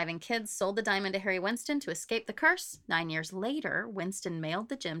 Evelyn's surviving kids sold the diamond to Harry Winston to escape the curse. 9 years later, Winston mailed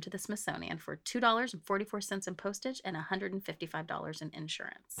the gem to the Smithsonian for $2.44 in postage and $155 in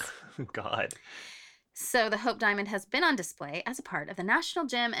insurance. God. So the Hope diamond has been on display as a part of the National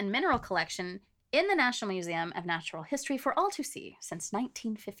Gem and Mineral Collection in the National Museum of Natural History for all to see since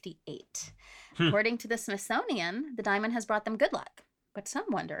 1958. According to the Smithsonian, the diamond has brought them good luck. But some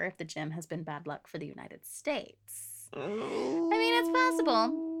wonder if the gem has been bad luck for the United States. I mean, it's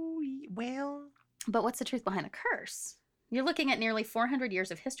possible. Well. But what's the truth behind the curse? You're looking at nearly 400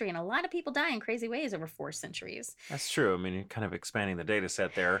 years of history, and a lot of people die in crazy ways over 4 centuries. That's true. I mean, you're kind of expanding the data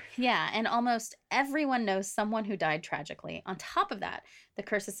set there. Yeah, and almost everyone knows someone who died tragically. On top of that, the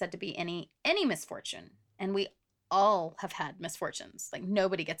curse is said to be any misfortune, and we all have had misfortunes. Like,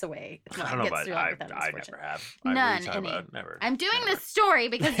 nobody gets away. I don't know about I never have. None. Never. I'm doing this story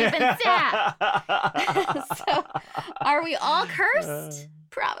because you've been sad. So, are we all cursed?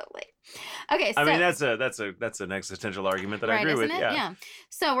 Probably. Okay, so I mean that's an existential argument that I agree with. Yeah.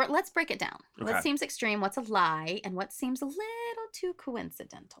 So let's break it down. Okay. What seems extreme, what's a lie, and what seems a little too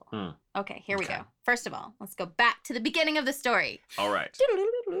coincidental. Okay, here we go. First of all, let's go back to the beginning of the story. All right.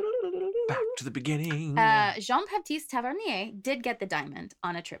 Back to the beginning. Jean-Baptiste Tavernier did get the diamond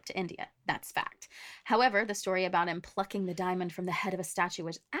on a trip to India. That's fact. However, the story about him plucking the diamond from the head of a statue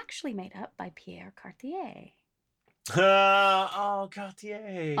was actually made up by Pierre Cartier. Cartier.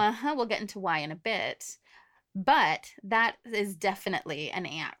 We'll get into why in a bit. But that is definitely an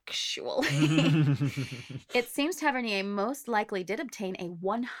actual. It seems Tavernier most likely did obtain a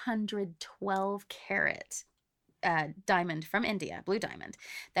 112 carat diamond from India, blue diamond,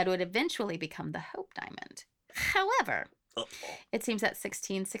 that would eventually become the Hope diamond. However, it seems that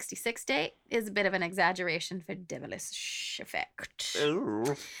 1666 date is a bit of an exaggeration for devilish effect.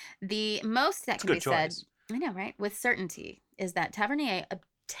 The most that can be said, I know, right, with certainty, is that Tavernier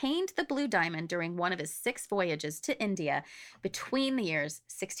obtained the blue diamond during one of his 6 voyages to India between the years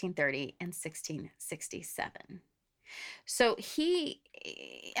 1630 and 1667. So he,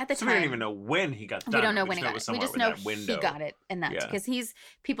 at the time... we don't even know when he got the diamond. We don't know when he got it. We just know he got it, and that, because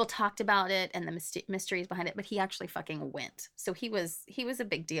people talked about it and the mysteries behind it, but he actually fucking went. So he was a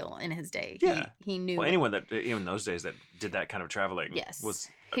big deal in his day. Yeah. He knew... Well, anyone that, even in those days, that did that kind of traveling was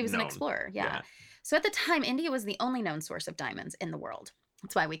he was known. an explorer, yeah. So at the time, India was the only known source of diamonds in the world.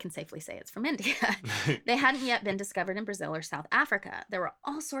 That's why we can safely say it's from India. They hadn't yet been discovered in Brazil or South Africa. There were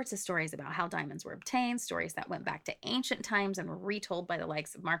all sorts of stories about how diamonds were obtained, stories that went back to ancient times and were retold by the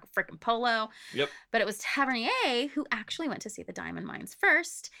likes of Marco frickin' Polo. Yep. But it was Tavernier who actually went to see the diamond mines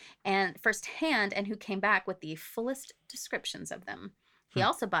firsthand, and who came back with the fullest descriptions of them. He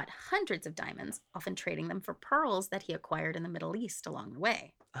also bought hundreds of diamonds, often trading them for pearls that he acquired in the Middle East along the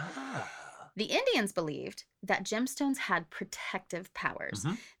way. The Indians believed that gemstones had protective powers.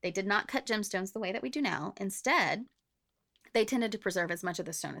 Mm-hmm. They did not cut gemstones the way that we do now. Instead, they tended to preserve as much of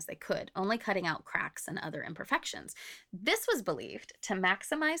the stone as they could, only cutting out cracks and other imperfections. This was believed to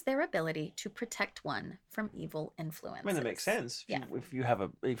maximize their ability to protect one from evil influences. I mean, that makes sense. Yeah. If you have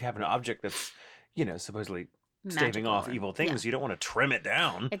an object that's, supposedly staving Magical off evil things, you don't want to trim it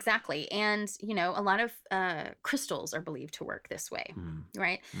down. Exactly. And, a lot of crystals are believed to work this way,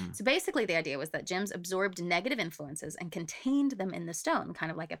 right? So basically the idea was that gems absorbed negative influences and contained them in the stone,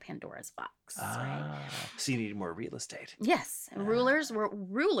 kind of like a Pandora's box, right? So you need more real estate. Yes. Rulers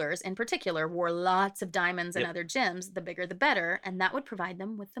in particular wore lots of diamonds and other gems, the bigger the better, and that would provide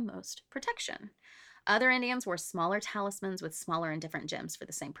them with the most protection. Other Indians wore smaller talismans with smaller and different gems for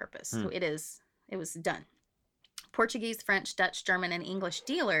the same purpose. So it was done. Portuguese, French, Dutch, German, and English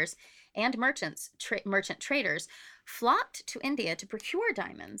dealers and merchant traders flocked to India to procure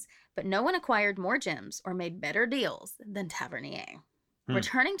diamonds, but no one acquired more gems or made better deals than Tavernier.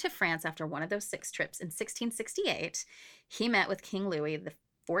 Returning to France after one of those 6 trips in 1668, he met with King Louis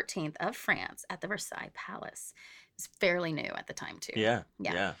XIV of France at the Versailles Palace. It was fairly new at the time, too. Yeah.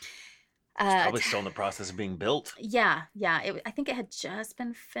 It's probably still in the process of being built. Yeah. I think it had just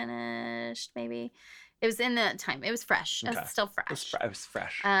been finished, maybe. It was in the time. It was fresh. It was still fresh. It was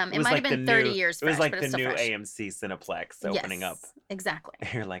fresh. It might have been 30 years fresh, it was like but the it's still new fresh. AMC Cineplex opening up. Exactly.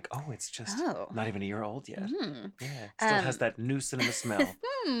 You're like, it's just not even a year old yet. Yeah, it still has that new cinema smell.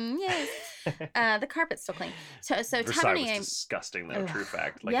 Yes. The carpet's still clean. So Versailles was disgusting, though, true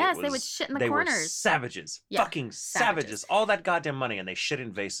fact. Like, yes, they would shit in the corners. They were savages. Yeah, fucking savages. All that goddamn money, and they shit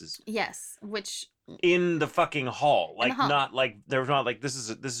in vases. Yes, which... in the fucking hall, like not like they're not like this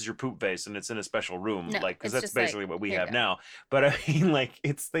is your poop vase and it's in a special room, like because that's basically what we have now. But I mean, like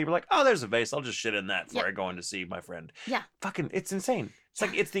they were like, there's a vase, I'll just shit in that before I go in to see my friend. Yeah, fucking, it's insane. It's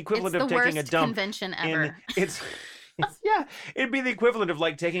like it's the equivalent of taking a dump. Convention ever. It'd be the equivalent of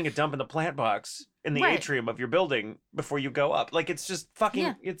like taking a dump in the plant box in the atrium of your building before you go up. Like it's just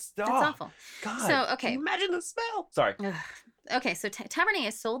fucking. It's awful. God. So okay, can you imagine the smell. Sorry. Okay, so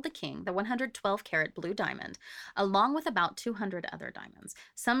Tavernier sold the king the 112-carat blue diamond, along with about 200 other diamonds.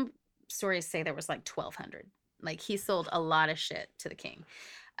 Some stories say there was like 1,200. Like, he sold a lot of shit to the king.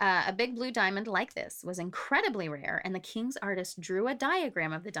 A big blue diamond like this was incredibly rare, and the king's artist drew a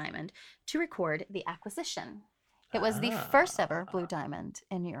diagram of the diamond to record the acquisition. It was the first ever blue diamond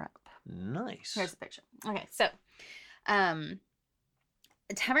in Europe. Nice. Here's the picture. Okay, so...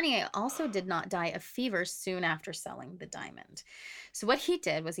 Tavernier also did not die of fever soon after selling the diamond. So what he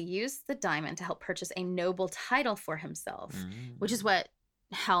did was he used the diamond to help purchase a noble title for himself, which is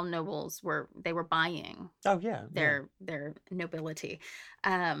how nobles were buying their nobility,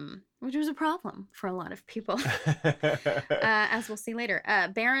 which was a problem for a lot of people, as we'll see later.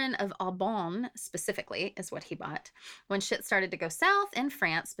 Baron of Aubonne, specifically, is what he bought. When shit started to go south in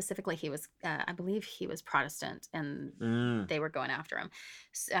France, specifically, he was, I believe he was Protestant, and they were going after him,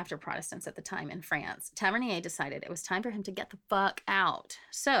 after Protestants at the time in France. Tavernier decided it was time for him to get the fuck out.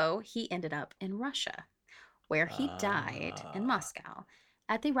 So he ended up in Russia, where he died in Moscow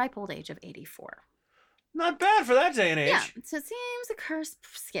at the ripe old age of 84. Not bad for that day and age. Yeah, so it seems the curse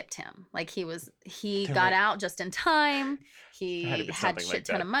skipped him. Like he got out just in time. He had a shit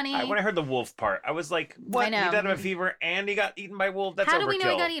ton of money. When I heard the wolf part, I was like, what? He died of a fever and he got eaten by wolves? That's overkill. How do we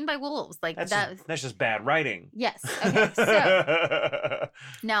know he got eaten by wolves? Like that's just bad writing. Yes. Okay, so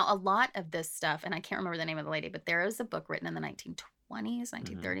now a lot of this stuff, and I can't remember the name of the lady, but there is a book written in the 1920s,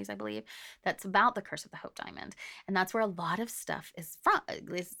 1930s, I believe, that's about the Curse of the Hope Diamond. And that's where a lot of stuff is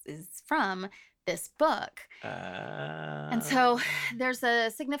from this book. And so there's a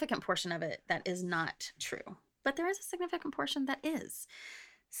significant portion of it that is not true, but there is a significant portion that is.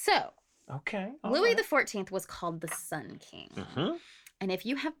 So, Louis XIV was called the Sun King. And if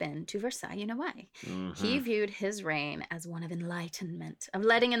you have been to Versailles, you know why. He viewed his reign as one of enlightenment, of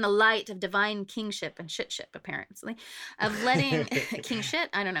letting in the light of divine kingship and shitship, apparently. Of letting... king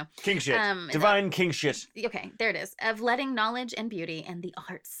shit? I don't know. King shit. Divine king shit. Okay, there it is. Of letting knowledge and beauty and the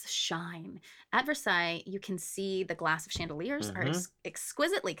arts shine. At Versailles, you can see the glass of chandeliers are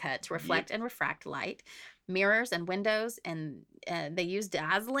exquisitely cut to reflect and refract light. Mirrors and windows, and they use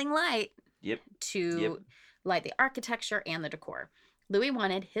dazzling light to light the architecture and the decor. Louis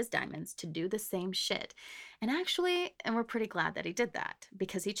wanted his diamonds to do the same shit. And we're pretty glad that he did that,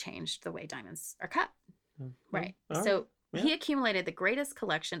 because he changed the way diamonds are cut. Right. So he accumulated the greatest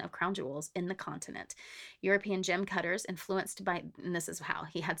collection of crown jewels in the continent. European gem cutters influenced by, and this is how,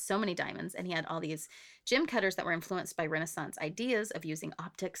 he had so many diamonds, and he had all these gem cutters that were influenced by Renaissance ideas of using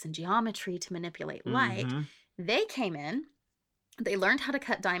optics and geometry to manipulate light. They came in They learned how to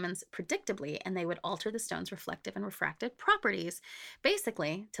cut diamonds predictably, and they would alter the stone's reflective and refractive properties,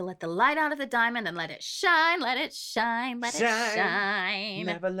 basically to let the light out of the diamond and let it shine, let it shine, let it shine.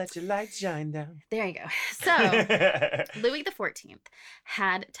 Never let your light shine down. There you go. So, Louis XIV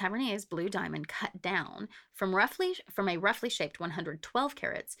had Tavernier's blue diamond cut down from a roughly shaped 112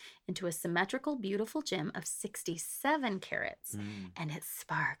 carats into a symmetrical, beautiful gem of 67 carats. And it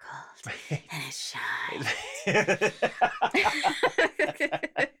sparkled and it shined.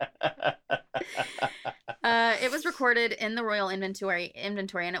 It was recorded in the royal inventory,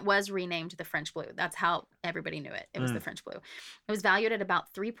 and it was renamed the French blue. That's how everybody knew it. It was the French blue. It was valued at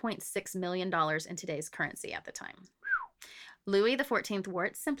about $3.6 million in today's currency at the time. Louis XIV wore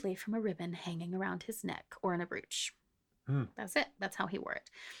it simply from a ribbon hanging around his neck or in a brooch. That's it. That's how he wore it.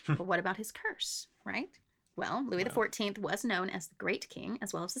 But what about his curse, right? Well, Louis XIV was known as the Great King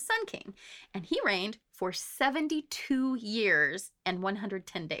as well as the Sun King, and he reigned for 72 years and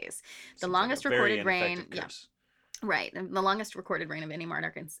 110 days. The longest recorded reign, right, the longest recorded reign of any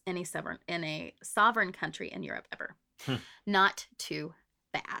monarch in a sovereign country in Europe ever. Not too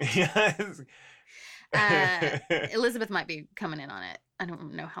bad. Elizabeth might be coming in on it. I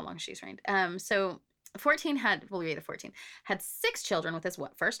don't know how long she's reigned. Louis XIV had 6 children with his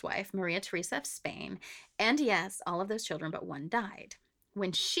first wife, Maria Theresa of Spain. And yes, all of those children but one died.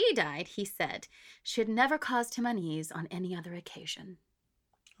 When she died, he said, she had never caused him unease on any other occasion.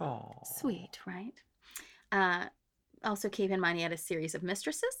 Oh, sweet, right? Also keep in mind he had a series of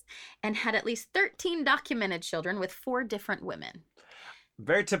mistresses and had at least 13 documented children with 4 different women.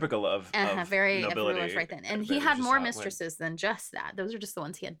 Very typical of very nobility. Right then. And he had more mistresses than just that. Those are just the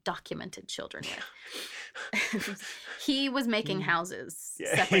ones he had documented children with. He was making houses,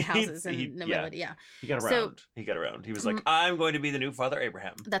 separate houses in nobility. Yeah. He got around. He was like, I'm going to be the new Father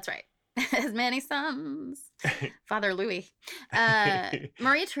Abraham. That's right. As many sons. Father Louis.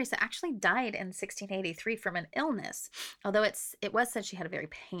 Maria Theresa actually died in 1683 from an illness, although it was said she had a very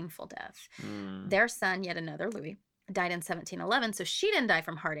painful death. Their son, yet another Louis, died in 1711, so she didn't die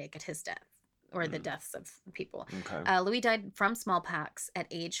from heartache at his death or the deaths of people. Okay. Louis died from smallpox at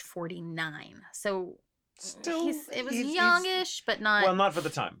age 49. So it was youngish, but not... Well, not for the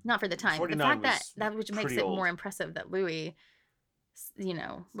time. Not for the time. The fact that which makes it more impressive that Louis,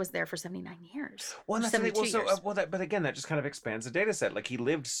 was there for 79 years. Well, that's but again, that just kind of expands the data set. Like, he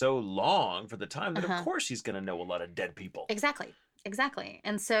lived so long for the time that of course he's going to know a lot of dead people. Exactly.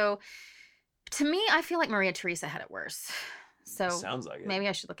 And so... to me, I feel like Maria Theresa had it worse. So sounds like it. Maybe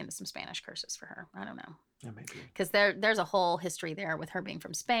I should look into some Spanish curses for her. I don't know. Yeah, maybe. Because there's a whole history there with her being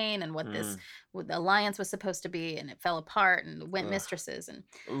from Spain and what what the alliance was supposed to be, and it fell apart and went mistresses and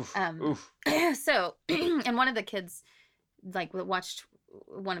so and one of the kids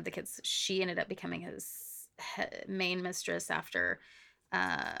she ended up becoming his main mistress after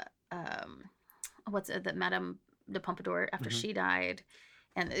Madame de Pompadour after she died.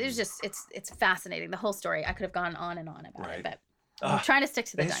 And it was just, it's fascinating. The whole story. I could have gone on and on about it, but I'm trying to stick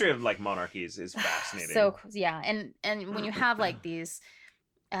to the history of monarchies is fascinating. So and when you have these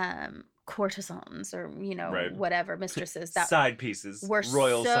courtesans or whatever mistresses that side pieces were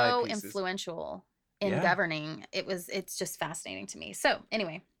royal so side pieces. Influential in governing, it's just fascinating to me. So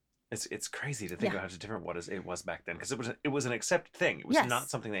anyway. It's crazy to think about how different it was back then, because it was an accepted thing. It was not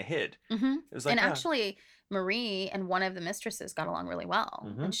something they hid. Mm-hmm. It was actually Marie and one of the mistresses got along really well,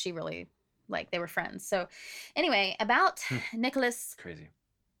 and she really they were friends. So anyway, about Nicholas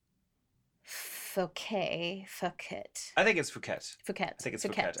Fouquet. I think it's Fouquet. I think it's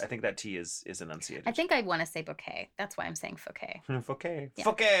Fouquet. I think that T is enunciated. I think I want to say bouquet. That's why I'm saying Fouquet. Fouquet. Yeah.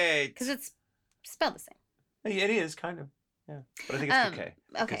 Fouquet. Because it's spelled the same. It is kind of. Yeah, but I think it's Fouquet.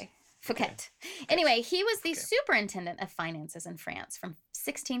 Okay. Fouquet. Anyway, he was the superintendent of finances in France from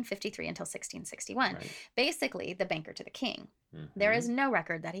 1653 until 1661. Right. Basically, the banker to the king. There is no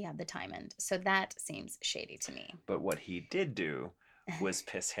record that he had the diamond, so that seems shady to me. But what he did do was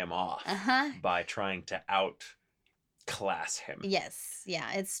piss him off by trying to outclass him. Yes. Yeah,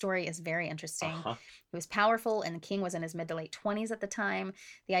 his story is very interesting. He was powerful, and the king was in his mid to late 20s at the time.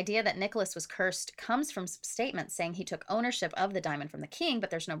 The idea that Nicholas was cursed comes from statements saying he took ownership of the diamond from the king, but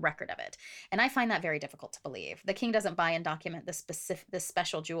there's no record of it. And I find that very difficult to believe. The king doesn't buy and document this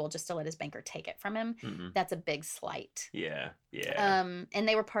special jewel just to let his banker take it from him. That's a big slight. Yeah. And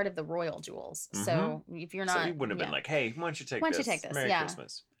they were part of the royal jewels. So if you're not... So he wouldn't have been like, hey, why don't you take this? Merry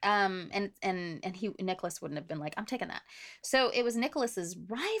Christmas. And Nicholas wouldn't have been like, I'm taking that. So it was Nicholas's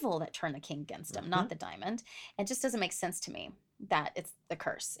rival that turned the king against him, not the diamond. It just doesn't make sense to me that it's the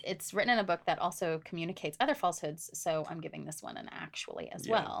curse. It's written in a book that also communicates other falsehoods, so I'm giving this one an actually as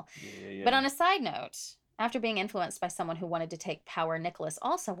well. But on a side note, After being influenced by someone who wanted to take power Nicholas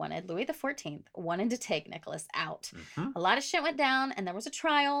also wanted, Louis XIV wanted to take Nicholas out. A lot of shit went down, and there was a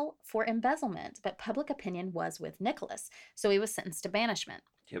trial for embezzlement, but public opinion was with Nicholas, so he was sentenced to banishment.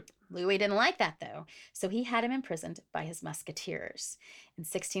 Yep. Louis didn't like that, though, so he had him imprisoned by his musketeers. In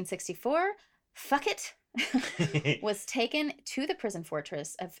 1664, fuck it, was taken to the prison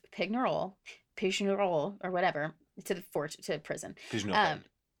fortress of Pignerol, or whatever, to prison.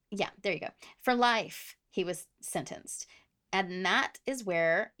 Yeah, there you go. For life, he was sentenced. And that is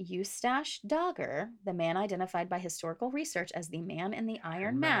where Eustache Dogger, the man identified by historical research as the man in the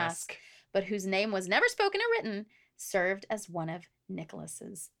iron mask, but whose name was never spoken or written, served as one of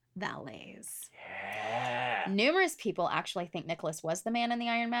Nicholas's valets. Yeah. Numerous people actually think Nicholas was the man in the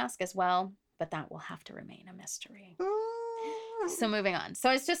iron mask as well, but that will have to remain a mystery. So moving on.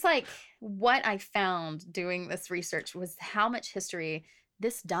 So it's just like what I found doing this research was how much history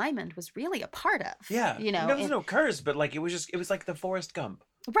this diamond was really a part of. Yeah. You know, there was no curse, but like it was like the Forrest Gump.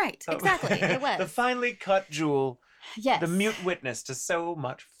 Right. Exactly. It was. The finely cut jewel. Yes. The mute witness to so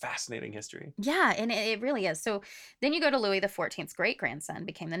much fascinating history. Yeah, and it really is. So then you go to Louis XIV's great-grandson,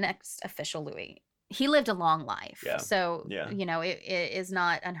 became the next official Louis. He lived a long life. Yeah. So, you know, it is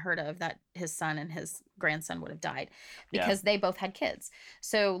not unheard of that his son and his grandson would have died because they both had kids.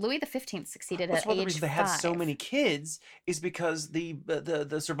 So Louis XV succeeded at age 5. The reason they had so many kids is because the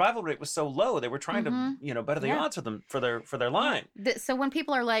survival rate was so low. They were trying to, you know, better the odds for them for their line. So when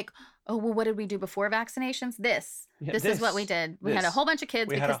people are like, oh, well, what did we do before vaccinations? This is what we did. We had a whole bunch of kids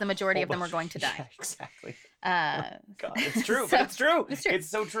because the majority of them were going to die. Yeah, exactly. God, it's true, but it's true. It's true. It's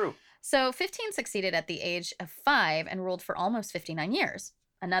so true. So 15 succeeded at the age of 5 and ruled for almost 59 years.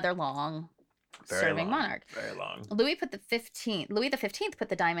 Another long-serving monarch. Very long. Louis XV put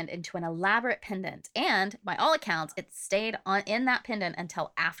the diamond into an elaborate pendant, and by all accounts, it stayed in that pendant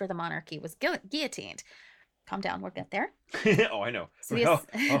until after the monarchy was guillotined. Calm down, we'll get there. Oh, I know. So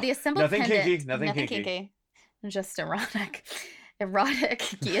the assembled nothing pendant. Kinky. Nothing kinky. Just erotic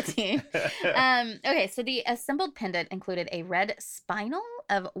guillotine. Okay, so the assembled pendant included a red spinel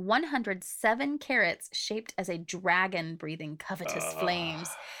of 107 carats shaped as a dragon breathing covetous flames,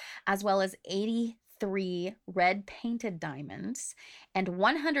 as well as 83 red painted diamonds and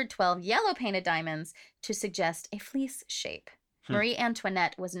 112 yellow painted diamonds to suggest a fleece shape. Marie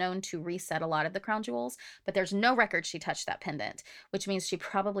Antoinette was known to reset a lot of the crown jewels, but there's no record she touched that pendant, which means she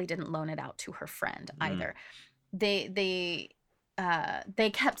probably didn't loan it out to her friend either. They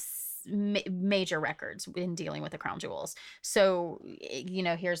kept major records in dealing with the crown jewels. So, you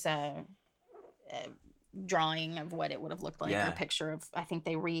know, here's a drawing of what it would have looked like, or a picture of, I think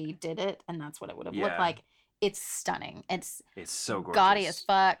they redid it, and that's what it would have looked like. It's stunning. It's so gorgeous. Gaudy as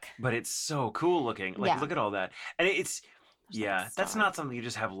fuck. But it's so cool looking. Like, look at all that. And it's... that's not something you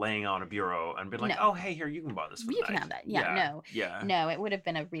just have laying on a bureau and be like, oh, hey, here, you can buy this for You can have that. No, it would have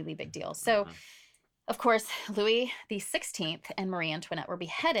been a really big deal. So, of course, Louis XVI and Marie Antoinette were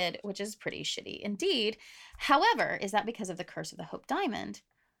beheaded, which is pretty shitty indeed. However, is that because of the curse of the Hope Diamond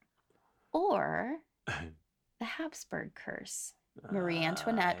or the Habsburg curse? Marie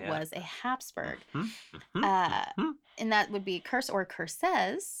Antoinette was a Habsburg. And that would be curse or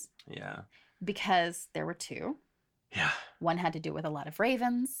curses. Yeah. Because there were two. Yeah. One had to do with a lot of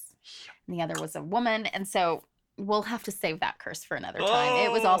ravens, and the other was a woman. And so we'll have to save that curse for another time.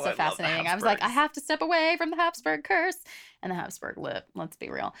 It was also fascinating. I was like, I have to step away from the Habsburg curse. And the Habsburg lit. Let's be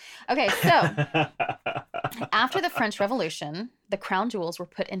real. Okay, so after the French Revolution, the crown jewels were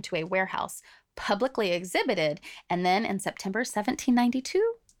put into a warehouse, publicly exhibited, and then in September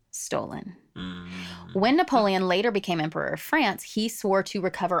 1792, stolen. When Napoleon later became Emperor of France, he swore to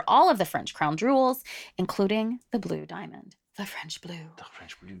recover all of the French crown jewels, including the blue diamond, the French blue. The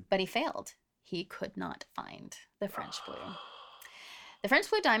French blue. But he failed. He could not find the French blue. The French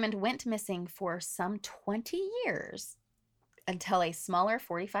blue diamond went missing for some 20 years until a smaller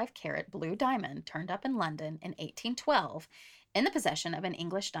 45-carat blue diamond turned up in London in 1812 in the possession of an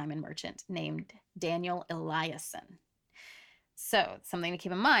English diamond merchant named Daniel Eliasson. So, something to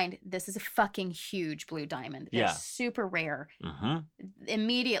keep in mind, this is a fucking huge blue diamond. They're super rare.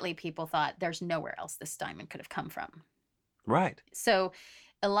 Immediately, people thought there's nowhere else this diamond could have come from. Right. So,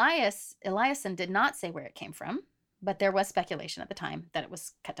 Eliasson did not say where it came from, but there was speculation at the time that it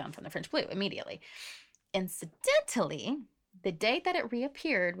was cut down from the French blue immediately. Incidentally, the date that it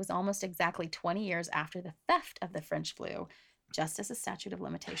reappeared was almost exactly 20 years after the theft of the French blue, just as a statute of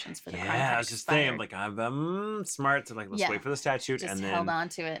limitations for the crime. Yeah, I was just saying, like, I'm smart to, like, let's wait for the statute. Just and then held on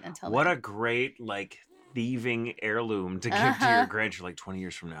to it until what a great, like, thieving heirloom to give to your grandchildren. Like 20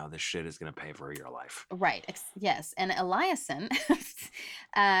 years from now, this shit is going to pay for your life. Right. Yes. And Eliason,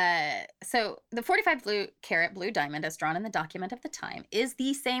 so the 45-carat blue diamond, as drawn in the document of the time, is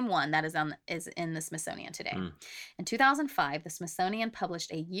the same one that is in the Smithsonian today. In 2005, the Smithsonian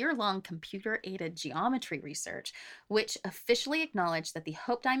published a year-long computer-aided geometry research, which officially acknowledged that the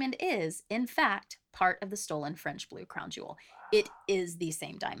Hope Diamond is, in fact, part of the stolen French blue crown jewel. It is the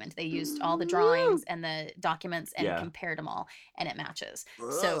same diamond. They used all the drawings and the documents and compared them all, and it matches.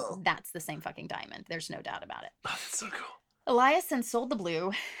 So that's the same fucking diamond. There's no doubt about it. Oh, that's so cool. Eliason sold the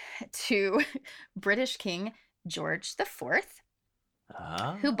blue to British King George IV,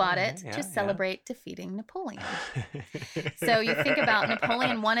 who bought it to celebrate defeating Napoleon. So you think about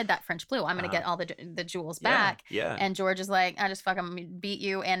Napoleon wanted that French blue. I'm going to get all the jewels back. Yeah. And George is like, I just fucking beat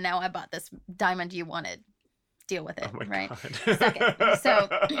you, and now I bought this diamond you wanted. Deal with it, right? So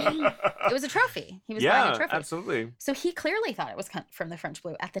it was a trophy. He was buying a trophy. Absolutely. So he clearly thought it was from the French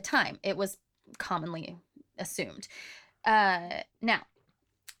blue at the time. It was commonly assumed. Now,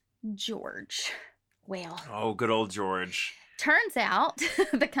 George, well. Oh, good old George. Turns out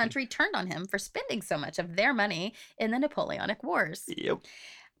the country turned on him for spending so much of their money in the Napoleonic Wars. Yep.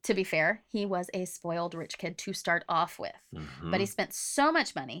 To be fair, he was a spoiled rich kid to start off with. But he spent so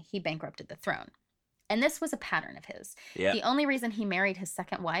much money, he bankrupted the throne. And this was a pattern of his. Yeah. The only reason he married his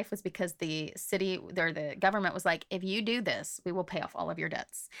second wife was because the government was like, if you do this, we will pay off all of your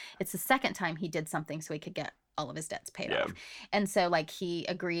debts. It's the second time he did something so he could get all of his debts paid off. And so like he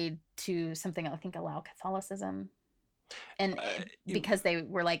agreed to something, I think, allow Catholicism. And because they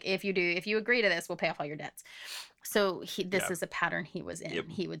were like, if you agree to this, we'll pay off all your debts. So this is a pattern he was in.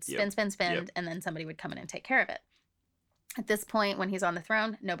 He would spend, and then somebody would come in and take care of it. At this point, when he's on the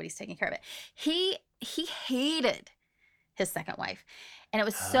throne, nobody's taking care of it. He hated his second wife. And it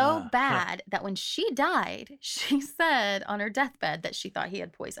was so bad that when she died, she said on her deathbed that she thought he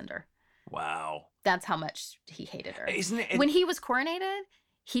had poisoned her. Wow. That's how much he hated her. When he was coronated,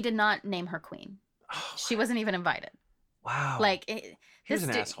 he did not name her queen. She wasn't even invited. Wow. Like, he was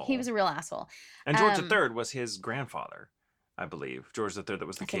an asshole. He was a real asshole. And George III was his grandfather, I believe. George III, that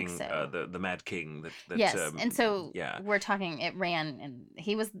was the king, the Mad King. Yes, and so we're talking, it ran,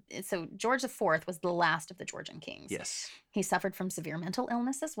 and so George IV was the last of the Georgian kings. Yes. He suffered from severe mental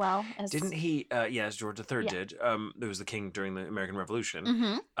illness as well. Didn't he, as George III did, there was the king during the American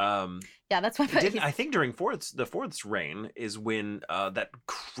Revolution. That's why. I think during the Fourth's reign is when that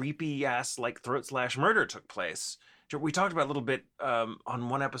creepy-ass, like, throat slash murder took place. We talked about it a little bit on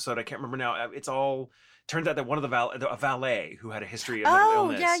one episode. I can't remember now. It's all... Turns out that one of a valet who had a history of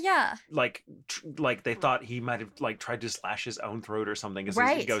mental illness, like they thought he might have like tried to slash his own throat or something,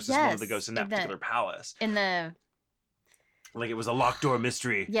 because his ghost is one of the ghosts in that particular palace. Like it was a locked door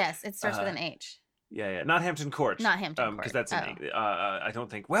mystery. Yes, it starts with an H. Yeah, not Hampton Court. Not Hampton Court, because that's I don't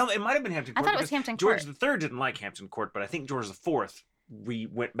think. Well, it might have been Hampton Court. I thought it was Hampton Court. George III didn't like Hampton Court, but I think George IV. We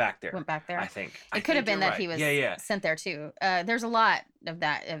went back there. I think it could have been that he was sent there too. There's a lot of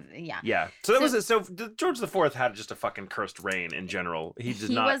that. Yeah. So that was so George IV had just a fucking cursed reign in general. He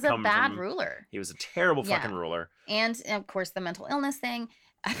was a bad ruler. He was a terrible fucking ruler. And of course the mental illness thing.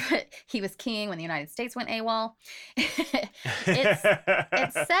 He was king when the United States went AWOL. It's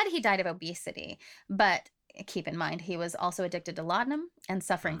said he died of obesity, but keep in mind he was also addicted to laudanum and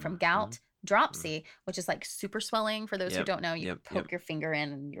suffering from gout. Dropsy, which is like super swelling. For those who don't know, you poke your finger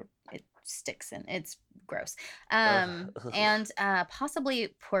in and it sticks in. It's gross. And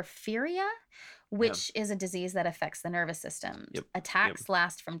possibly porphyria, which is a disease that affects the nervous system. Attacks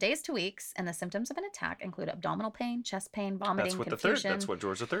last from days to weeks, and the symptoms of an attack include abdominal pain, chest pain, vomiting, confusion. That's what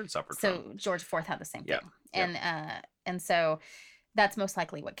George III suffered from. So George IV had the same thing. And so that's most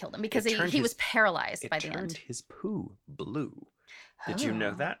likely what killed him, because he was paralyzed by the end. It turned his poo blue. Did you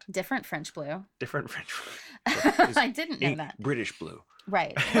know that? Different French blue. Different French blue. I didn't know that. British blue.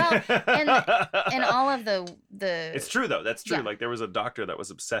 Right. Well, and all of the. It's true though. That's true. Yeah. Like there was a doctor that was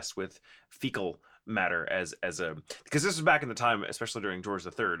obsessed with fecal matter as a, because this was back in the time, especially during George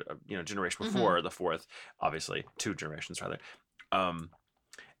III, generation before the fourth, obviously 2 generations rather.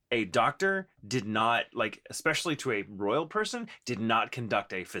 A doctor did not, like, especially to a royal person, did not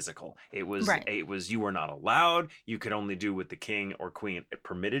conduct a physical. It was you were not allowed. You could only do what the king or queen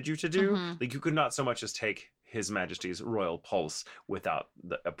permitted you to do. Like you could not so much as take His Majesty's royal pulse without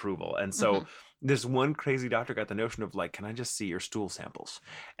the approval. And so this one crazy doctor got the notion of like, can I just see your stool samples?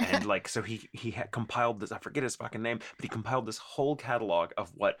 And like, so he had compiled this, I forget his fucking name, but he compiled this whole catalog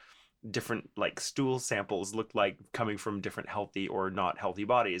of what different like stool samples looked like coming from different healthy or not healthy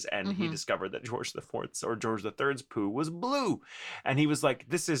bodies, and he discovered that George IV's or George III's poo was blue, and he was like,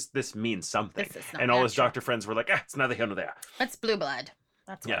 this means something, and all his doctor friends were like, it's neither here nor there. It's blue blood.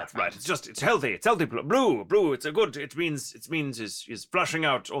 That's right. It's healthy. It's healthy. Blue. It's a good. It means is flushing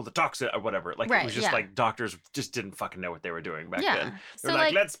out all the toxin or whatever. Like it was just like doctors just didn't fucking know what they were doing back then. They're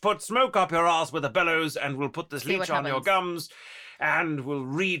like, let's put smoke up your ass with a bellows, and we'll put this leech on your gums, and we'll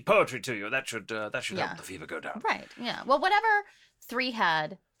read poetry to you. That should help the fever go down. Right. Yeah. Well, whatever 3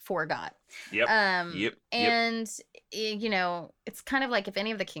 had, 4 got. Yep. And you know, it's kind of like if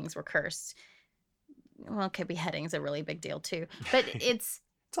any of the kings were cursed. Well, okay, beheading's a really big deal too. But it's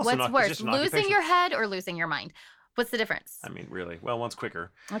what's worse, losing your head or losing your mind? What's the difference? I mean, really? Well, one's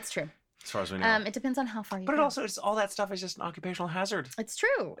quicker. That's true. As far as we know. It depends on how far you go. But it also, all that stuff is just an occupational hazard. It's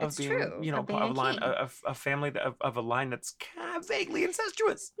true. It's true. You know, a family of a line that's kind of vaguely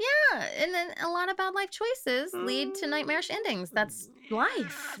incestuous. Yeah, and then a lot of bad life choices lead to nightmarish endings. That's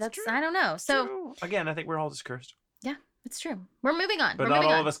life. That's I don't know. So true. Again, I think we're all just cursed. Yeah. It's true. We're moving on. But not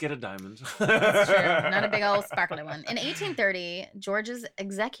all of us get a diamond. That's true. Not a big old sparkly one. In 1830, George's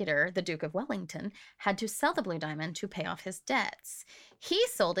executor, the Duke of Wellington, had to sell the blue diamond to pay off his debts. He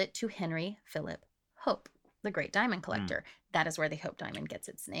sold it to Henry Philip Hope, the great diamond collector. That is where the Hope diamond gets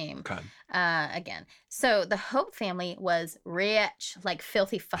its name. Okay. Again. So the Hope family was rich, like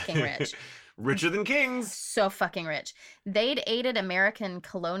filthy fucking rich. Richer than kings. So fucking rich. They'd aided American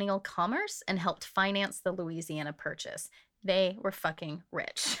colonial commerce and helped finance the Louisiana Purchase. They were fucking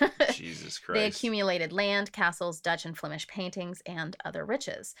rich. Jesus Christ. They accumulated land, castles, Dutch and Flemish paintings, and other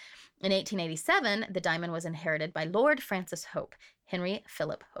riches. In 1887, the diamond was inherited by Lord Francis Hope, Henry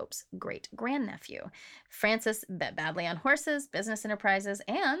Philip Hope's great-grandnephew. Francis bet badly on horses, business enterprises,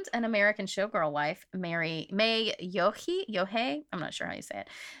 and an American showgirl wife, May Yohei. I'm not sure how you say it.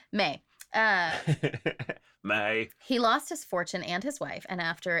 May. May. He lost his fortune and his wife, and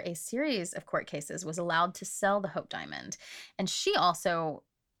after a series of court cases was allowed to sell the Hope diamond. And she also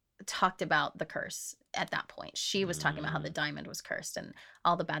talked about the curse at that point. She was talking about how the diamond was cursed and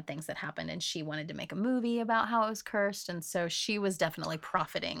all the bad things that happened, and she wanted to make a movie about how it was cursed, and so she was definitely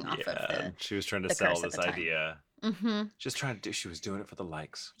profiting off of the she was trying to sell this idea. Just trying to she was doing it for the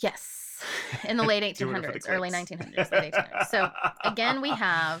likes. Yes. In the late 1800s, early 1900s, late 1800s. So again, we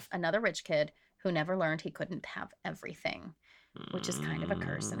have another rich kid who never learned he couldn't have everything, which is kind of a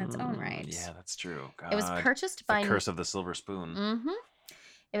curse in its own right. Yeah, that's true. God. It was purchased by... The curse of the silver spoon.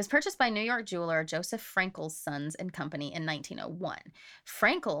 It was purchased by New York jeweler Joseph Frankel's Sons and Company in 1901.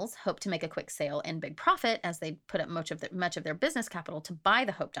 Frankel's hoped to make a quick sale and big profit as they put up much of their business capital to buy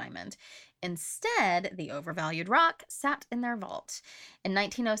the Hope diamond. Instead, the overvalued rock sat in their vault. In the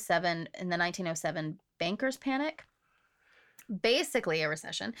 1907 bankers' panic, basically a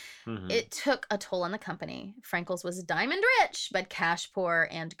recession, it took a toll on the company. Frankel's was diamond rich, but cash poor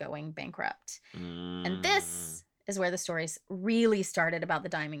and going bankrupt. And this is where the stories really started about the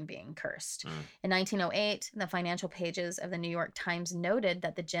diamond being cursed. In 1908, the financial pages of the New York Times noted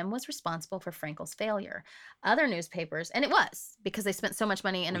that the gem was responsible for Frankel's failure. Other newspapers, and it was, because they spent so much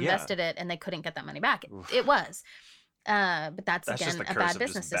money and invested it and they couldn't get that money back. It was. But that's again, a bad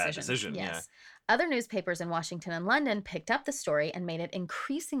business decision. Yes. Yeah. Other newspapers in Washington and London picked up the story and made it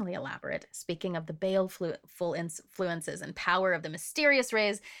increasingly elaborate, speaking of the baleful influences and power of the mysterious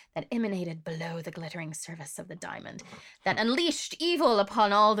rays that emanated below the glittering surface of the diamond, that unleashed evil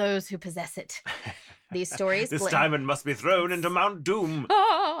upon all those who possess it. These stories... This diamond must be thrown into Mount Doom.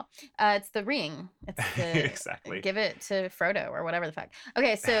 It's the ring. It's the... Exactly. Give it to Frodo or whatever the fuck.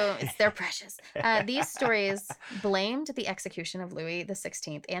 Okay, so they're precious. These stories blamed the execution of Louis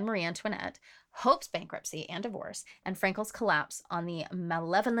XVI and Marie Antoinette, Hope's bankruptcy and divorce, and Frankel's collapse on the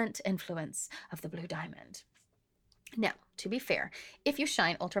malevolent influence of the blue diamond. Now, to be fair, if you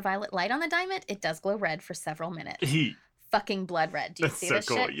shine ultraviolet light on the diamond, it does glow red for several minutes. Fucking blood red. Do you see this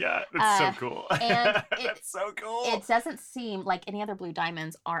shit? That's so cool. Yeah, it's so cool. And it's so cool. It doesn't seem like any other blue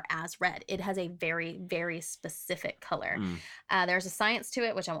diamonds are as red. It has a very, very specific color. There's a science to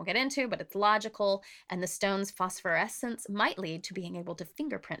it, which I won't get into, but it's logical. And the stone's phosphorescence might lead to being able to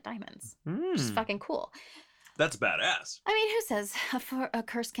fingerprint diamonds, which is fucking cool. That's badass. I mean, who says a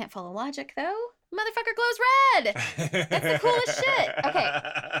curse can't follow logic, though? Motherfucker glows red. That's the coolest shit.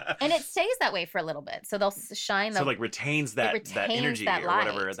 Okay. And it stays that way for a little bit. So they'll shine. So like retains that energy that or light.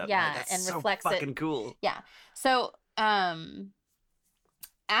 whatever. That yeah. light. That's and so reflects fucking cool. Yeah. So, and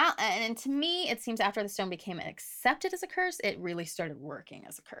to me, it seems after the stone became accepted as a curse, it really started working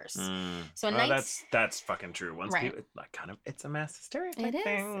as a curse. So that's fucking true. Once people, it's a mass hysteria. It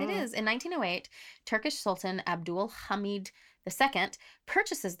is. In 1908, Turkish Sultan Abdul Hamid The second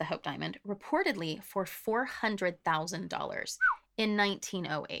purchases the Hope Diamond reportedly for $400,000 in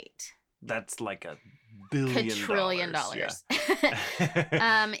 1908. That's like $1 billion. Quadrillion dollars.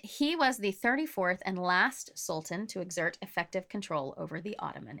 Yeah. He was the 34th and last sultan to exert effective control over the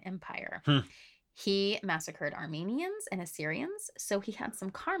Ottoman Empire. He massacred Armenians and Assyrians, so he had some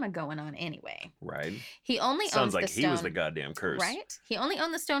karma going on anyway. Right. He only Sounds owns like the stone. he was the goddamn curse. Right? He only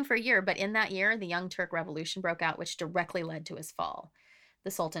owned the stone for a year, but in that year, the Young Turk Revolution broke out, which directly led to his fall.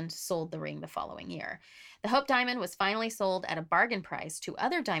 The Sultan sold the ring the following year. The Hope Diamond was finally sold at a bargain price to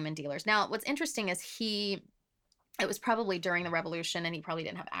other diamond dealers. Now, what's interesting is it was probably during the revolution, and he probably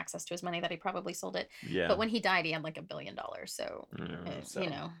didn't have access to his money that he probably sold it. Yeah. But when he died, he had like $1 billion. So, you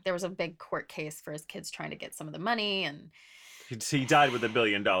know, there was a big court case for his kids trying to get some of the money. And he died with $1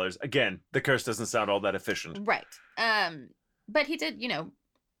 billion. Again, the curse doesn't sound all that efficient. Right. But he did, you know,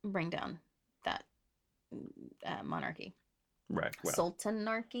 bring down that monarchy. Right. Well.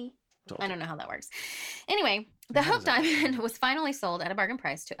 Sultanarchy. I don't know how that works. Anyway, the Hope Diamond was finally sold at a bargain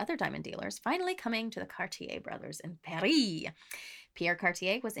price to other diamond dealers, finally coming to the Cartier brothers in Paris. Pierre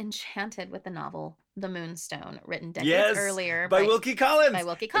Cartier was enchanted with the novel The Moonstone, written decades earlier by Wilkie Collins. By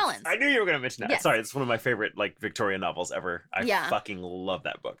Wilkie Collins. I knew you were going to mention that. Yes. Sorry, it's one of my favorite like Victorian novels ever. I fucking love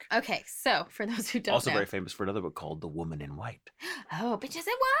that book. Okay, so for those who don't know. Also very famous for another book called The Woman in White. Oh, Bitches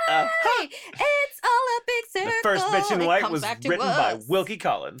in White! It's all a big circle. The first Bitch in White was written by Wilkie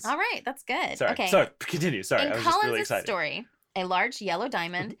Collins. All right, that's good. Sorry, okay. Sorry, continue. Sorry, in I was Collins' just really excited. Story, a large yellow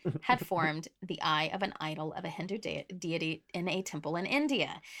diamond had formed the eye of an idol of a Hindu deity in a temple in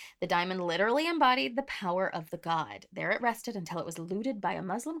India. The diamond literally embodied the power of the god. There it rested until it was looted by a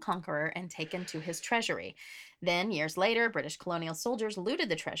Muslim conqueror and taken to his treasury. Then, years later, British colonial soldiers looted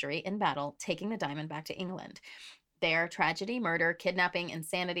the treasury in battle, taking the diamond back to England. There, tragedy, murder, kidnapping,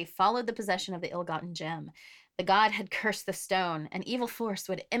 insanity followed the possession of the ill-gotten gem. The god had cursed the stone. An evil force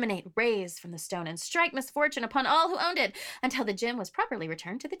would emanate rays from the stone and strike misfortune upon all who owned it until the gem was properly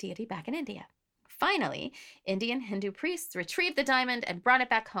returned to the deity back in India. Finally, Indian Hindu priests retrieved the diamond and brought it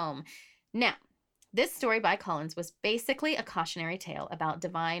back home. Now, this story by Collins was basically a cautionary tale about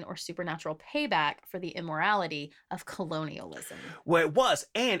divine or supernatural payback for the immorality of colonialism. Well, it was.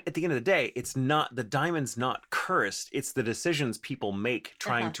 And at the end of the day, it's not, the diamond's not cursed. It's the decisions people make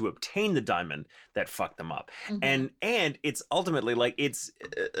trying to obtain the diamond that fuck them up. And it's ultimately like, it's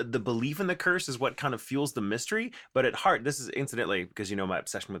the belief in the curse is what kind of fuels the mystery. But at heart, this is incidentally, because you know my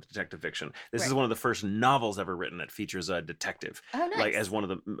obsession with detective fiction, this is one of the first novels ever written that features a detective. Oh, nice. Like as one of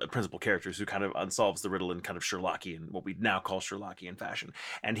the principal characters who kind of unsolves the riddle in kind of Sherlockian, what we now call Sherlockian fashion.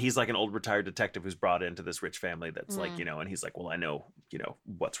 And he's like an old retired detective who's brought into this rich family that's like, you know, and he's like, well, I know, you know,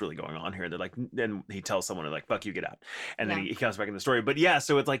 what's really going on here. And they're like, then he tells someone, like, fuck you, get out. And then he comes back in the story. But yeah,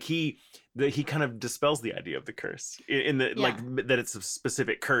 so it's like he kind of dispels the idea of the curse in the like that it's a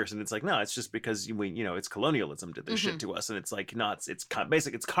specific curse, and it's like, no, it's just because you know it's colonialism did this shit to us, and it's like it's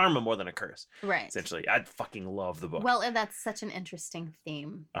basic, it's karma more than a curse, right? Essentially, I fucking love the book. Well, and that's such an interesting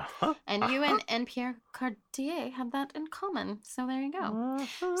theme, and you and Pierre Cartier had that in common, so there you go.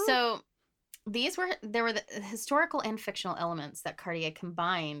 So there were the historical and fictional elements that Cartier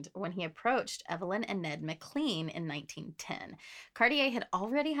combined when he approached Evelyn and Ned McLean in 1910. Cartier had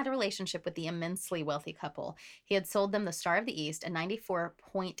already had a relationship with the immensely wealthy couple. He had sold them the Star of the East, a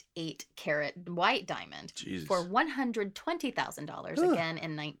 94.8 carat white diamond, for $120,000 again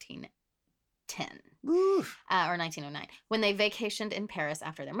in 1910 or 1909, when they vacationed in Paris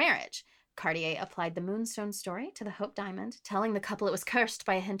after their marriage. Cartier applied the Moonstone story to the Hope Diamond, telling the couple it was cursed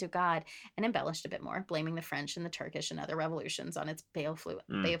by a Hindu god, and embellished a bit more, blaming the French and the Turkish and other revolutions on its baleful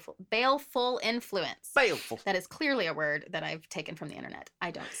influence. Baleful. That is clearly a word that I've taken from the internet.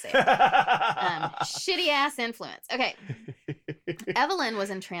 I don't say it. Shitty ass influence. Okay. Evelyn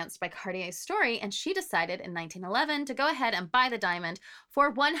was entranced by Cartier's story, and she decided in 1911 to go ahead and buy the diamond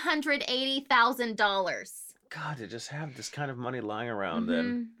for $180,000. God, to just have this kind of money lying around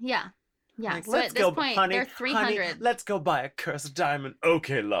then. Yeah. Yeah, like, so let's at this point, honey, they're $300,000. Let's go buy a cursed diamond.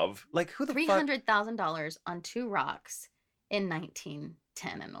 Okay, love. Like, who the fuck? $300,000 on 2 rocks in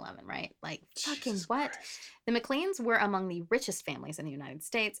 1910 and 11, right? Like, fucking what? Christ. The McLeans were among the richest families in the United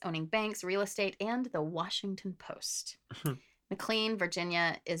States, owning banks, real estate, and the Washington Post. McLean,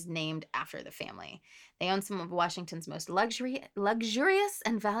 Virginia, is named after the family. They own some of Washington's most luxurious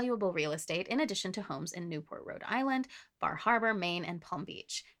and valuable real estate, in addition to homes in Newport, Rhode Island, Bar Harbor, Maine, and Palm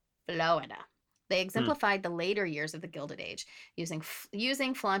Beach, Florida. They exemplified the later years of the Gilded Age, using,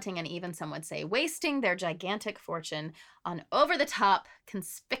 flaunting, and even some would say wasting their gigantic fortune on over-the-top,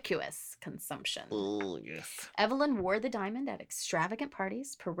 conspicuous consumption. Oh, yes. Evelyn wore the diamond at extravagant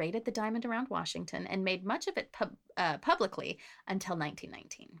parties, paraded the diamond around Washington, and made much of it publicly until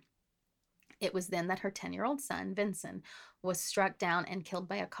 1919. It was then that her 10-year-old son, Vincent, was struck down and killed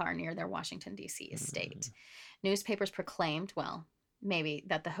by a car near their Washington, D.C. estate. Newspapers proclaimed, well, maybe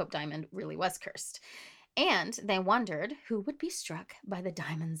that the Hope Diamond really was cursed. And they wondered who would be struck by the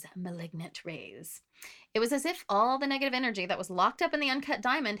diamond's malignant rays. It was as if all the negative energy that was locked up in the uncut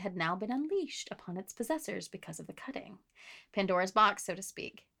diamond had now been unleashed upon its possessors because of the cutting. Pandora's box, so to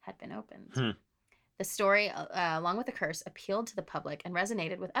speak, had been opened. The story, along with the curse, appealed to the public and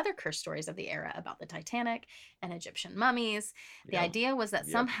resonated with other curse stories of the era about the Titanic and Egyptian mummies. The idea was that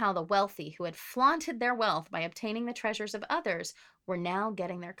somehow the wealthy who had flaunted their wealth by obtaining the treasures of others were now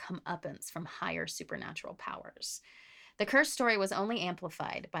getting their comeuppance from higher supernatural powers. The curse story was only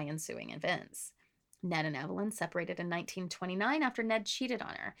amplified by ensuing events. Ned and Evelyn separated in 1929 after Ned cheated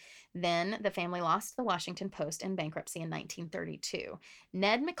on her. Then the family lost the Washington Post in bankruptcy in 1932.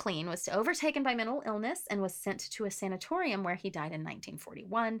 Ned McLean was overtaken by mental illness and was sent to a sanatorium where he died in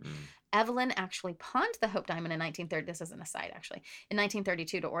 1941. Evelyn actually pawned the Hope Diamond in 1930. This is an aside, actually. In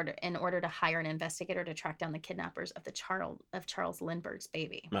 1932, in order to hire an investigator to track down the kidnappers of Charles Lindbergh's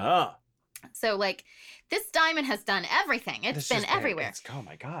baby. So, like, this diamond has done everything. It's been everywhere. Oh,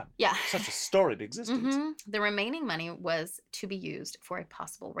 my God. Yeah. Such a storied existence. The remaining money was to be used for a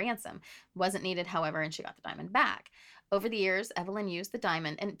possible ransom. Wasn't needed, however, and she got the diamond back. Over the years, Evelyn used the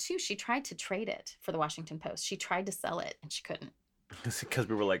diamond, and, too, she tried to trade it for the Washington Post. She tried to sell it, and she couldn't. Because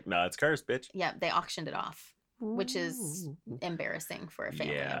we were like, nah, it's cursed, bitch. Yeah, they auctioned it off, which is embarrassing for a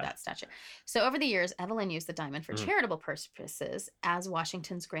family of that stature. So over the years, Evelyn used the diamond for charitable purposes as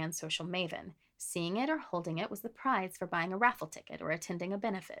Washington's grand social maven. Seeing it or holding it was the prize for buying a raffle ticket or attending a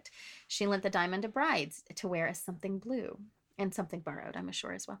benefit. She lent the diamond to brides to wear as something blue. And something borrowed, I'm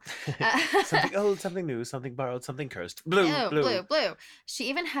sure, as well. Something old, something new, something borrowed, something cursed. Blue. She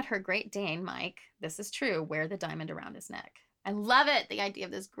even had her Great Dane, Mike, this is true, wear the diamond around his neck. I love it, the idea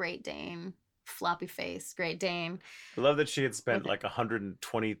of this Great Dane. Floppy face, Great Dane. I love that she had spent like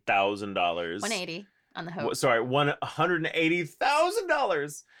 $120,000. $180 on the Hope. Sorry,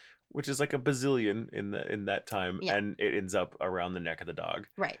 $180,000, which is like a bazillion in that time, and it ends up around the neck of the dog.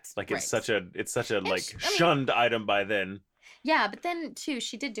 Right. Like it's such a shunned item by then. Yeah, but then, too,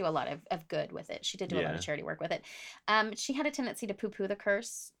 she did do a lot of good with it. She did do a lot of charity work with it. She had a tendency to poo-poo the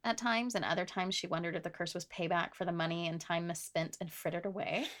curse at times, and other times she wondered if the curse was payback for the money and time misspent and frittered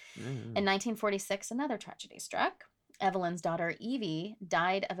away. In 1946, another tragedy struck. Evelyn's daughter, Evie,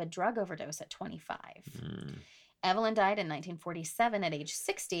 died of a drug overdose at 25. Evelyn died in 1947 at age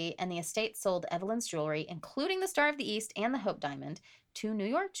 60, and the estate sold Evelyn's jewelry, including the Star of the East and the Hope Diamond, to New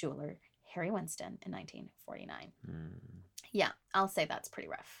York jeweler Harry Winston in 1949. Yeah, I'll say that's pretty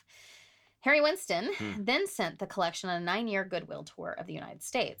rough. Harry Winston then sent the collection on a 9-year goodwill tour of the United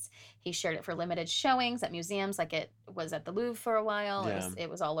States. He shared it for limited showings at museums, like it was at the Louvre for a while. It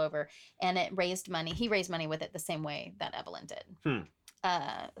was all over. And it raised money. He raised money with it the same way that Evelyn did.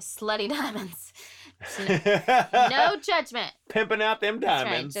 Slutty diamonds. No judgment. Pimping out them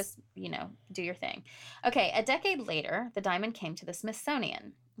diamonds. That's right. Just, do your thing. Okay, a decade later, the diamond came to the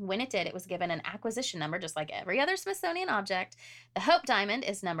Smithsonian. When it did, it was given an acquisition number, just like every other Smithsonian object. The Hope Diamond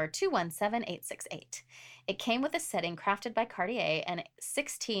is number 217868. It came with a setting crafted by Cartier and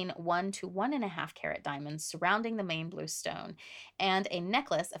 16 1 to 1.5 carat diamonds surrounding the main blue stone, and a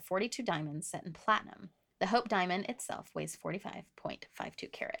necklace of 42 diamonds set in platinum. The Hope Diamond itself weighs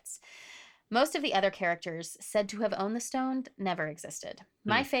 45.52 carats. Most of the other characters said to have owned the stone never existed.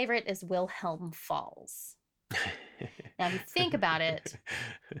 My favorite is Wilhelm Falls. Now, if you think about it,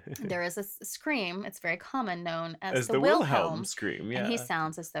 there is a scream, it's very common, known as the Wilhelm scream. And he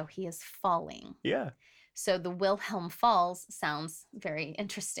sounds as though he is falling. Yeah. So the Wilhelm Falls sounds very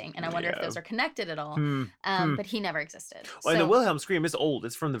interesting, and I wonder if those are connected at all. But he never existed. Well, and the Wilhelm scream is old.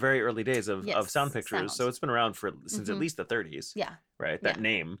 It's from the very early days of sound pictures, so it's been around since at least the 30s. Yeah. Right? That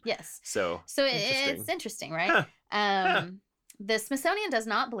name. Yes. So it's interesting, right? Huh. The Smithsonian does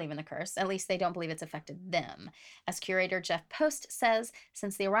not believe in the curse. At least they don't believe it's affected them. As curator Jeff Post says,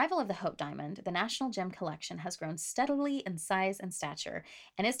 since the arrival of the Hope Diamond, the National Gem Collection has grown steadily in size and stature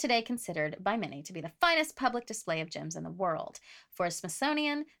and is today considered by many to be the finest public display of gems in the world. For a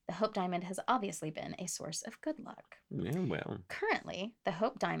Smithsonian, the Hope Diamond has obviously been a source of good luck. Yeah, well. Currently, the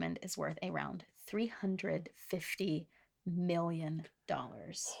Hope Diamond is worth around $350 million.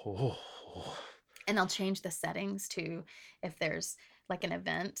 Oh. And I'll change the settings to if there's like an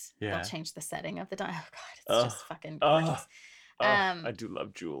event, they'll change the setting of the diamond. Oh God, it's just fucking Oh. gorgeous. I do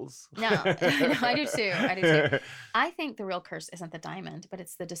love jewels. No, I do too. I do too. I think the real curse isn't the diamond, but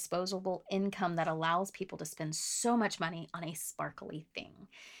it's the disposable income that allows people to spend so much money on a sparkly thing.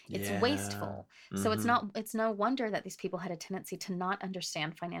 It's wasteful. So it's no wonder that these people had a tendency to not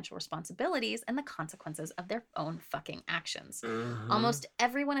understand financial responsibilities and the consequences of their own fucking actions. Almost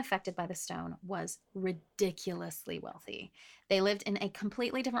everyone affected by the stone was ridiculously wealthy. They lived in a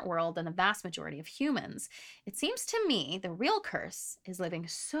completely different world than the vast majority of humans. It seems to me the real curse is living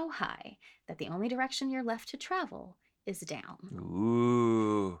so high that the only direction you're left to travel is down.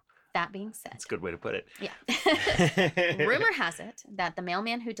 Ooh. That being said. That's a good way to put it. Yeah. Rumor has it that the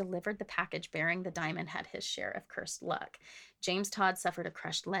mailman who delivered the package bearing the diamond had his share of cursed luck. James Todd suffered a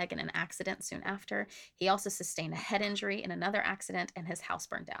crushed leg in an accident soon after. He also sustained a head injury in another accident, and his house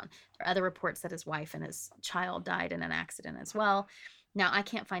burned down. There are other reports that his wife and his child died in an accident as well. Now, I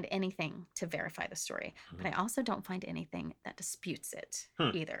can't find anything to verify the story, but I also don't find anything that disputes it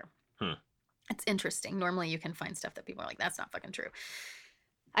either. It's interesting. Normally, you can find stuff that people are like, that's not fucking true.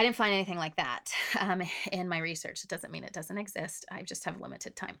 I didn't find anything like that in my research. It doesn't mean it doesn't exist. I just have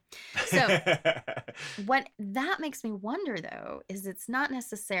limited time. So what that makes me wonder, though, is it's not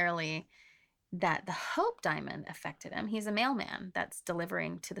necessarily that the Hope Diamond affected him. He's a mailman that's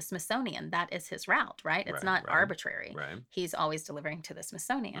delivering to the Smithsonian. That is his route, right? It's not arbitrary. He's always delivering to the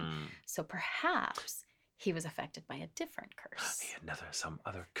Smithsonian. So perhaps he was affected by a different curse. Some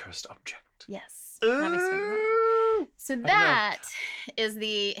other cursed object. Yes. That makes me wonder. So that is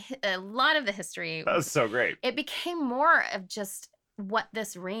a lot of the history. That was so great. It became more of just what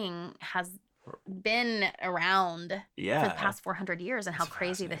this ring has been around for the past 400 years and how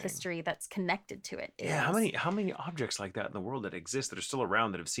crazy the history that's connected to it is. Yeah, how many objects like that in the world that exist that are still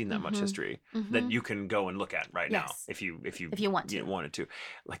around that have seen that much history that you can go and look at right now if you wanted to.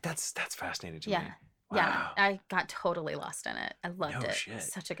 Like that's fascinating to me. Wow. Yeah, I got totally lost in it. I loved it. Shit.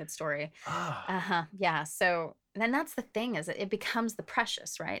 Such a good story. Yeah. So then that's the thing is it becomes the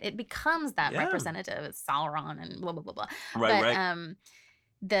precious, right? It becomes that representative. It's Sauron and blah blah blah blah. Right.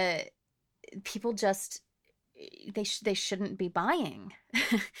 The people just they shouldn't be buying.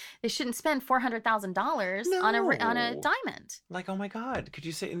 They shouldn't spend $400,000 on a diamond. Like, oh my God, could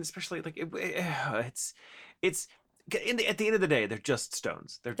you say? And especially like it's. At the end of the day, they're just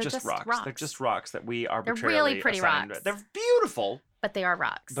stones. They're just rocks. They're just rocks that we arbitrarily They're really pretty assigned. rocks. They're beautiful, but they are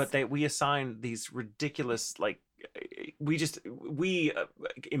rocks. But we assign these ridiculous we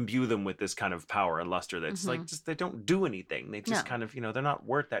imbue them with this kind of power and luster that's like just they don't do anything. They just kind of they're not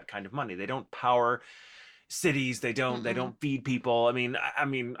worth that kind of money. They don't power cities. They don't feed people. I mean,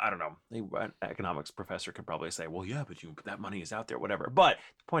 I don't know. An economics professor could probably say, well, yeah, but that money is out there, whatever. But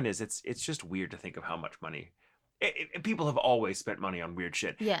the point is, it's just weird to think of how much money. People have always spent money on weird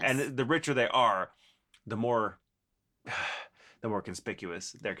shit. Yes. And the richer they are, the more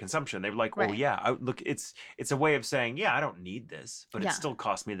conspicuous their consumption. They're like, oh yeah, look, it's a way of saying, yeah, I don't need this, but it still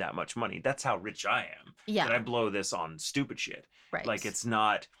cost me that much money. That's how rich I am. Yeah. That I blow this on stupid shit. Right. Like it's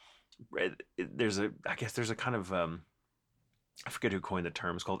not. I guess there's a kind of I forget who coined the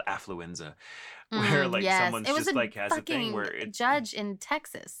term. It's called affluenza, where someone's just like has a thing where it's judge in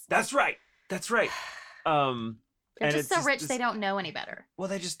Texas. That's right. They're just so rich they don't know any better. Well,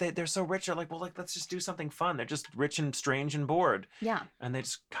 they're so rich. They're like, well, let's just do something fun. They're just rich and strange and bored. Yeah. And they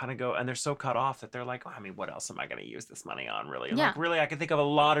just kind of go, and they're so cut off that they're like, oh, I mean, what else am I going to use this money on, really? Yeah. Like, really, I can think of a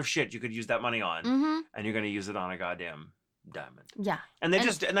lot of shit you could use that money on, and you're going to use it on a goddamn diamond. Yeah. And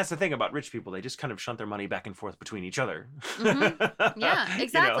and that's the thing about rich people. They just kind of shunt their money back and forth between each other. Yeah,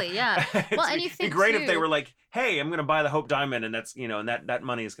 exactly. Yeah. Well, and you think it'd be great if they were like, hey, I'm going to buy the Hope Diamond, and that's, and that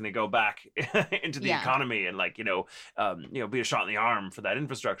money is going to go back into the economy and be a shot in the arm for that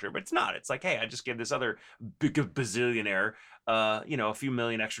infrastructure. But it's not. It's like, hey, I just gave this other big bazillionaire, a few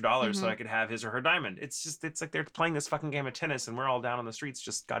million extra dollars so I could have his or her diamond. It's like they're playing this fucking game of tennis, and we're all down on the streets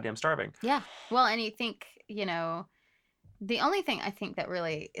just goddamn starving. Yeah. Well, and you think, the only thing I think that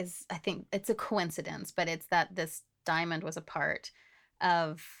really is, I think it's a coincidence, but it's that this diamond was a part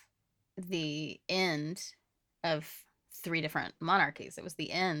of the end of 3 different monarchies. It was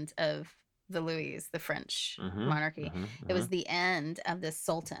the end of the French monarchy. It was the end of the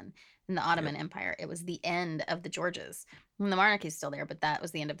Sultan in the Ottoman Empire. It was the end of the Georges. And the monarchy's still there, but that was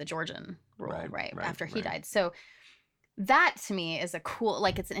the end of the Georgian rule, right after he died. So that to me is a cool,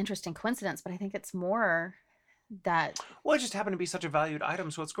 it's an interesting coincidence, but I think it's more Well, it just happened to be such a valued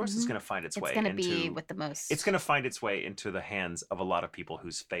item, so of course it's going to find its way into... It's going to be with the most... It's going to find its way into the hands of a lot of people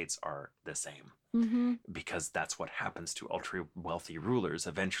whose fates are the same. Because that's what happens to ultra-wealthy rulers.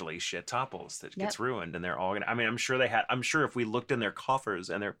 Eventually, shit topples. That gets ruined, and they're all going to... I mean, I'm sure if we looked in their coffers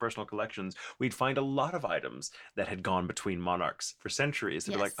and their personal collections, we'd find a lot of items that had gone between monarchs for centuries.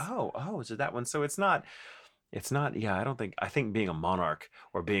 They'd be like, oh, is it that one? So it's not... I think being a monarch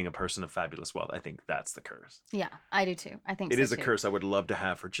or being a person of fabulous wealth, I think that's the curse. Yeah, I do too. I think it is a curse I would love to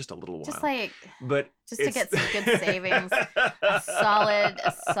have for just a little while. Just to get some good savings, a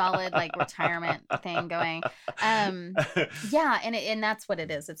solid like retirement thing going. Yeah, and that's what it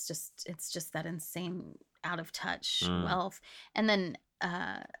is. It's just that insane out of touch wealth. And then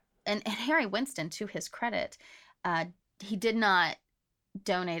and Harry Winston, to his credit, he did not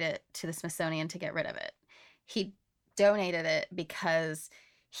donate it to the Smithsonian to get rid of it. He donated it because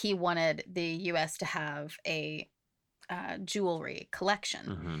he wanted the U.S. to have a jewelry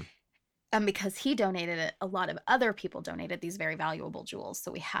collection. And because he donated it, a lot of other people donated these very valuable jewels.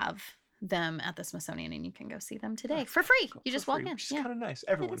 So we have them at the Smithsonian, and you can go see them today for free. You just walk in. Which is kind of nice.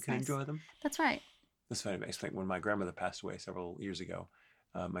 Everyone can enjoy them. That's right. That's funny. When my grandmother passed away several years ago,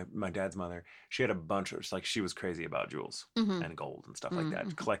 my dad's mother, she had a bunch of, like, she was crazy about jewels and gold and stuff like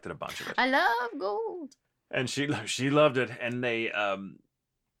that. Collected a bunch of it. I love gold. And she loved it, and they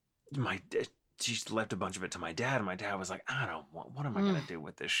she left a bunch of it to my dad, and my dad was like, I don't want, what am I gonna do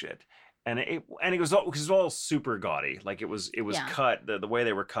with this shit? And it was all super gaudy. Like it was cut, the way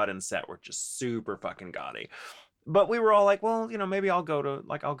they were cut and set were just super fucking gaudy. But we were all like, well, maybe I'll go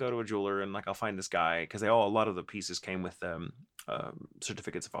to a jeweler and I'll find this guy, because a lot of the pieces came with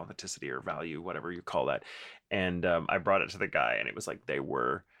certificates of authenticity or value, whatever you call that. And I brought it to the guy, and it was like, they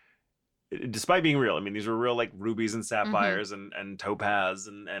were, despite being real, I mean, these were real, like, rubies and sapphires and topaz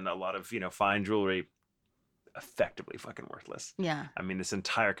and a lot of, fine jewelry, effectively fucking worthless. Yeah. I mean, this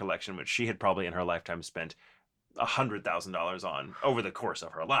entire collection, which she had probably in her lifetime spent $100,000 on over the course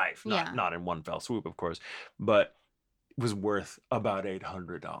of her life, not in one fell swoop, of course, but it was worth about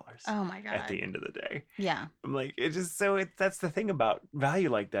 $800. Oh my God. At the end of the day. Yeah. I'm like, that's the thing about value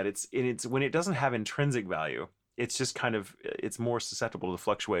like that. It's when it doesn't have intrinsic value, it's just kind of, it's more susceptible to the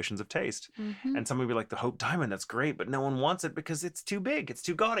fluctuations of taste. And somebody would be like, the Hope Diamond, that's great, but no one wants it because it's too big, it's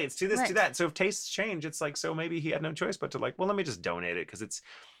too gaudy, it's too this, too that. So if tastes change, it's like, so maybe he had no choice but to like, well, let me just donate it, because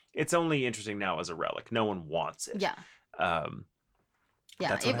it's only interesting now as a relic. No one wants it. Yeah.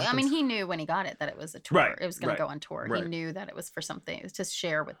 Yeah. I mean, he knew when he got it that it was a tour. Right. It was going to go on tour. He knew that it was for something. It was to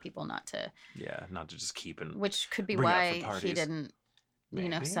share with people, not to. Yeah, not to just keep and. Which could be why he didn't,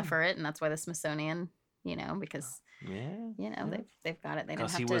 suffer it, and that's why the Smithsonian, because. They've got it. They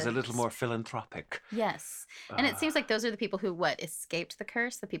didn't have to. Because he was a little more philanthropic. Yes. And it seems like those are the people who escaped the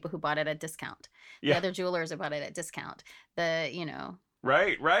curse, the people who bought it at discount. The other jewelers who bought it at discount.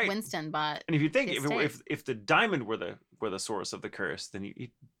 Right. Winston bought. And if you think if the diamond were the source of the curse, then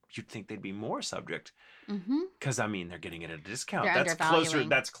you'd think they'd be more subject. Because I mean, they're getting it at a discount.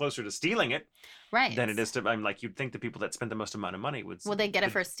 That's closer to stealing it. Right. Than it is to. I'm like, you'd think the people that spent the most amount of money would. Well, they get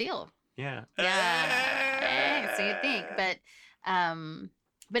it for a steal. Yeah. Yeah. So you think, but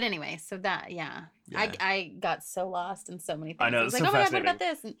anyway, so that I got so lost in so many things. I know. I was like, oh my God, what about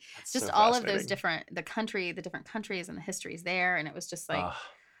this? And just all of those different different countries and the histories there, and it was just like,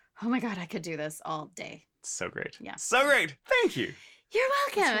 oh my God, I could do this all day. So great. Yeah. So great. Thank you. You're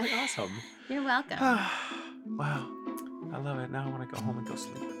welcome. That's really awesome. You're welcome. Wow. I love it. Now I want to go home and go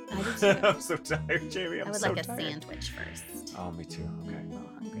sleep. I do too. I'm so tired, Jamie. I would like a sandwich first. Oh, me too. Okay. I'm a little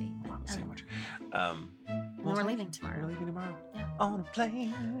hungry. Sandwich. We're leaving tomorrow. We're leaving tomorrow. Yeah. On a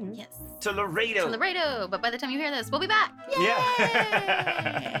plane. Yes. To Laredo. But by the time you hear this, we'll be back. Yay!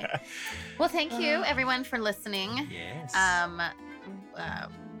 Yeah. Well, thank you everyone for listening. Yes. I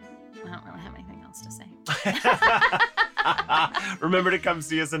don't really have anything else to say. Remember to come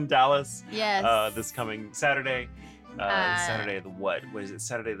see us in Dallas. Yes. This coming Saturday. Saturday the what? What is it?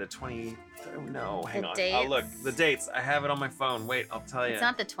 Saturday the 20th? No, hang on. Dates. I'll look. The dates. I have it on my phone. Wait, I'll tell you. It's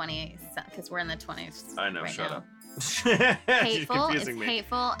not the 20th because we're in the 20th. I know. Right shut now. up. Hateful. It's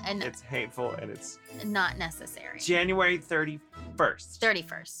hateful and it's hateful and it's not necessary. January 31st.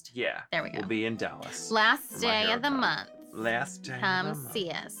 31st. Yeah. There we go. We'll be in Dallas. Last day of the month. Last day. Come see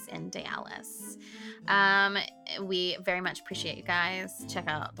us in Dallas. We very much appreciate you guys. Check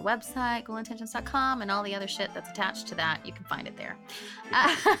out the website, goulintentions.com, and all the other shit that's attached to that. You can find it there.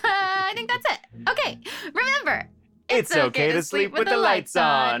 I think that's it. Okay. Remember, it's okay to sleep with the lights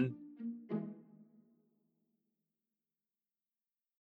on.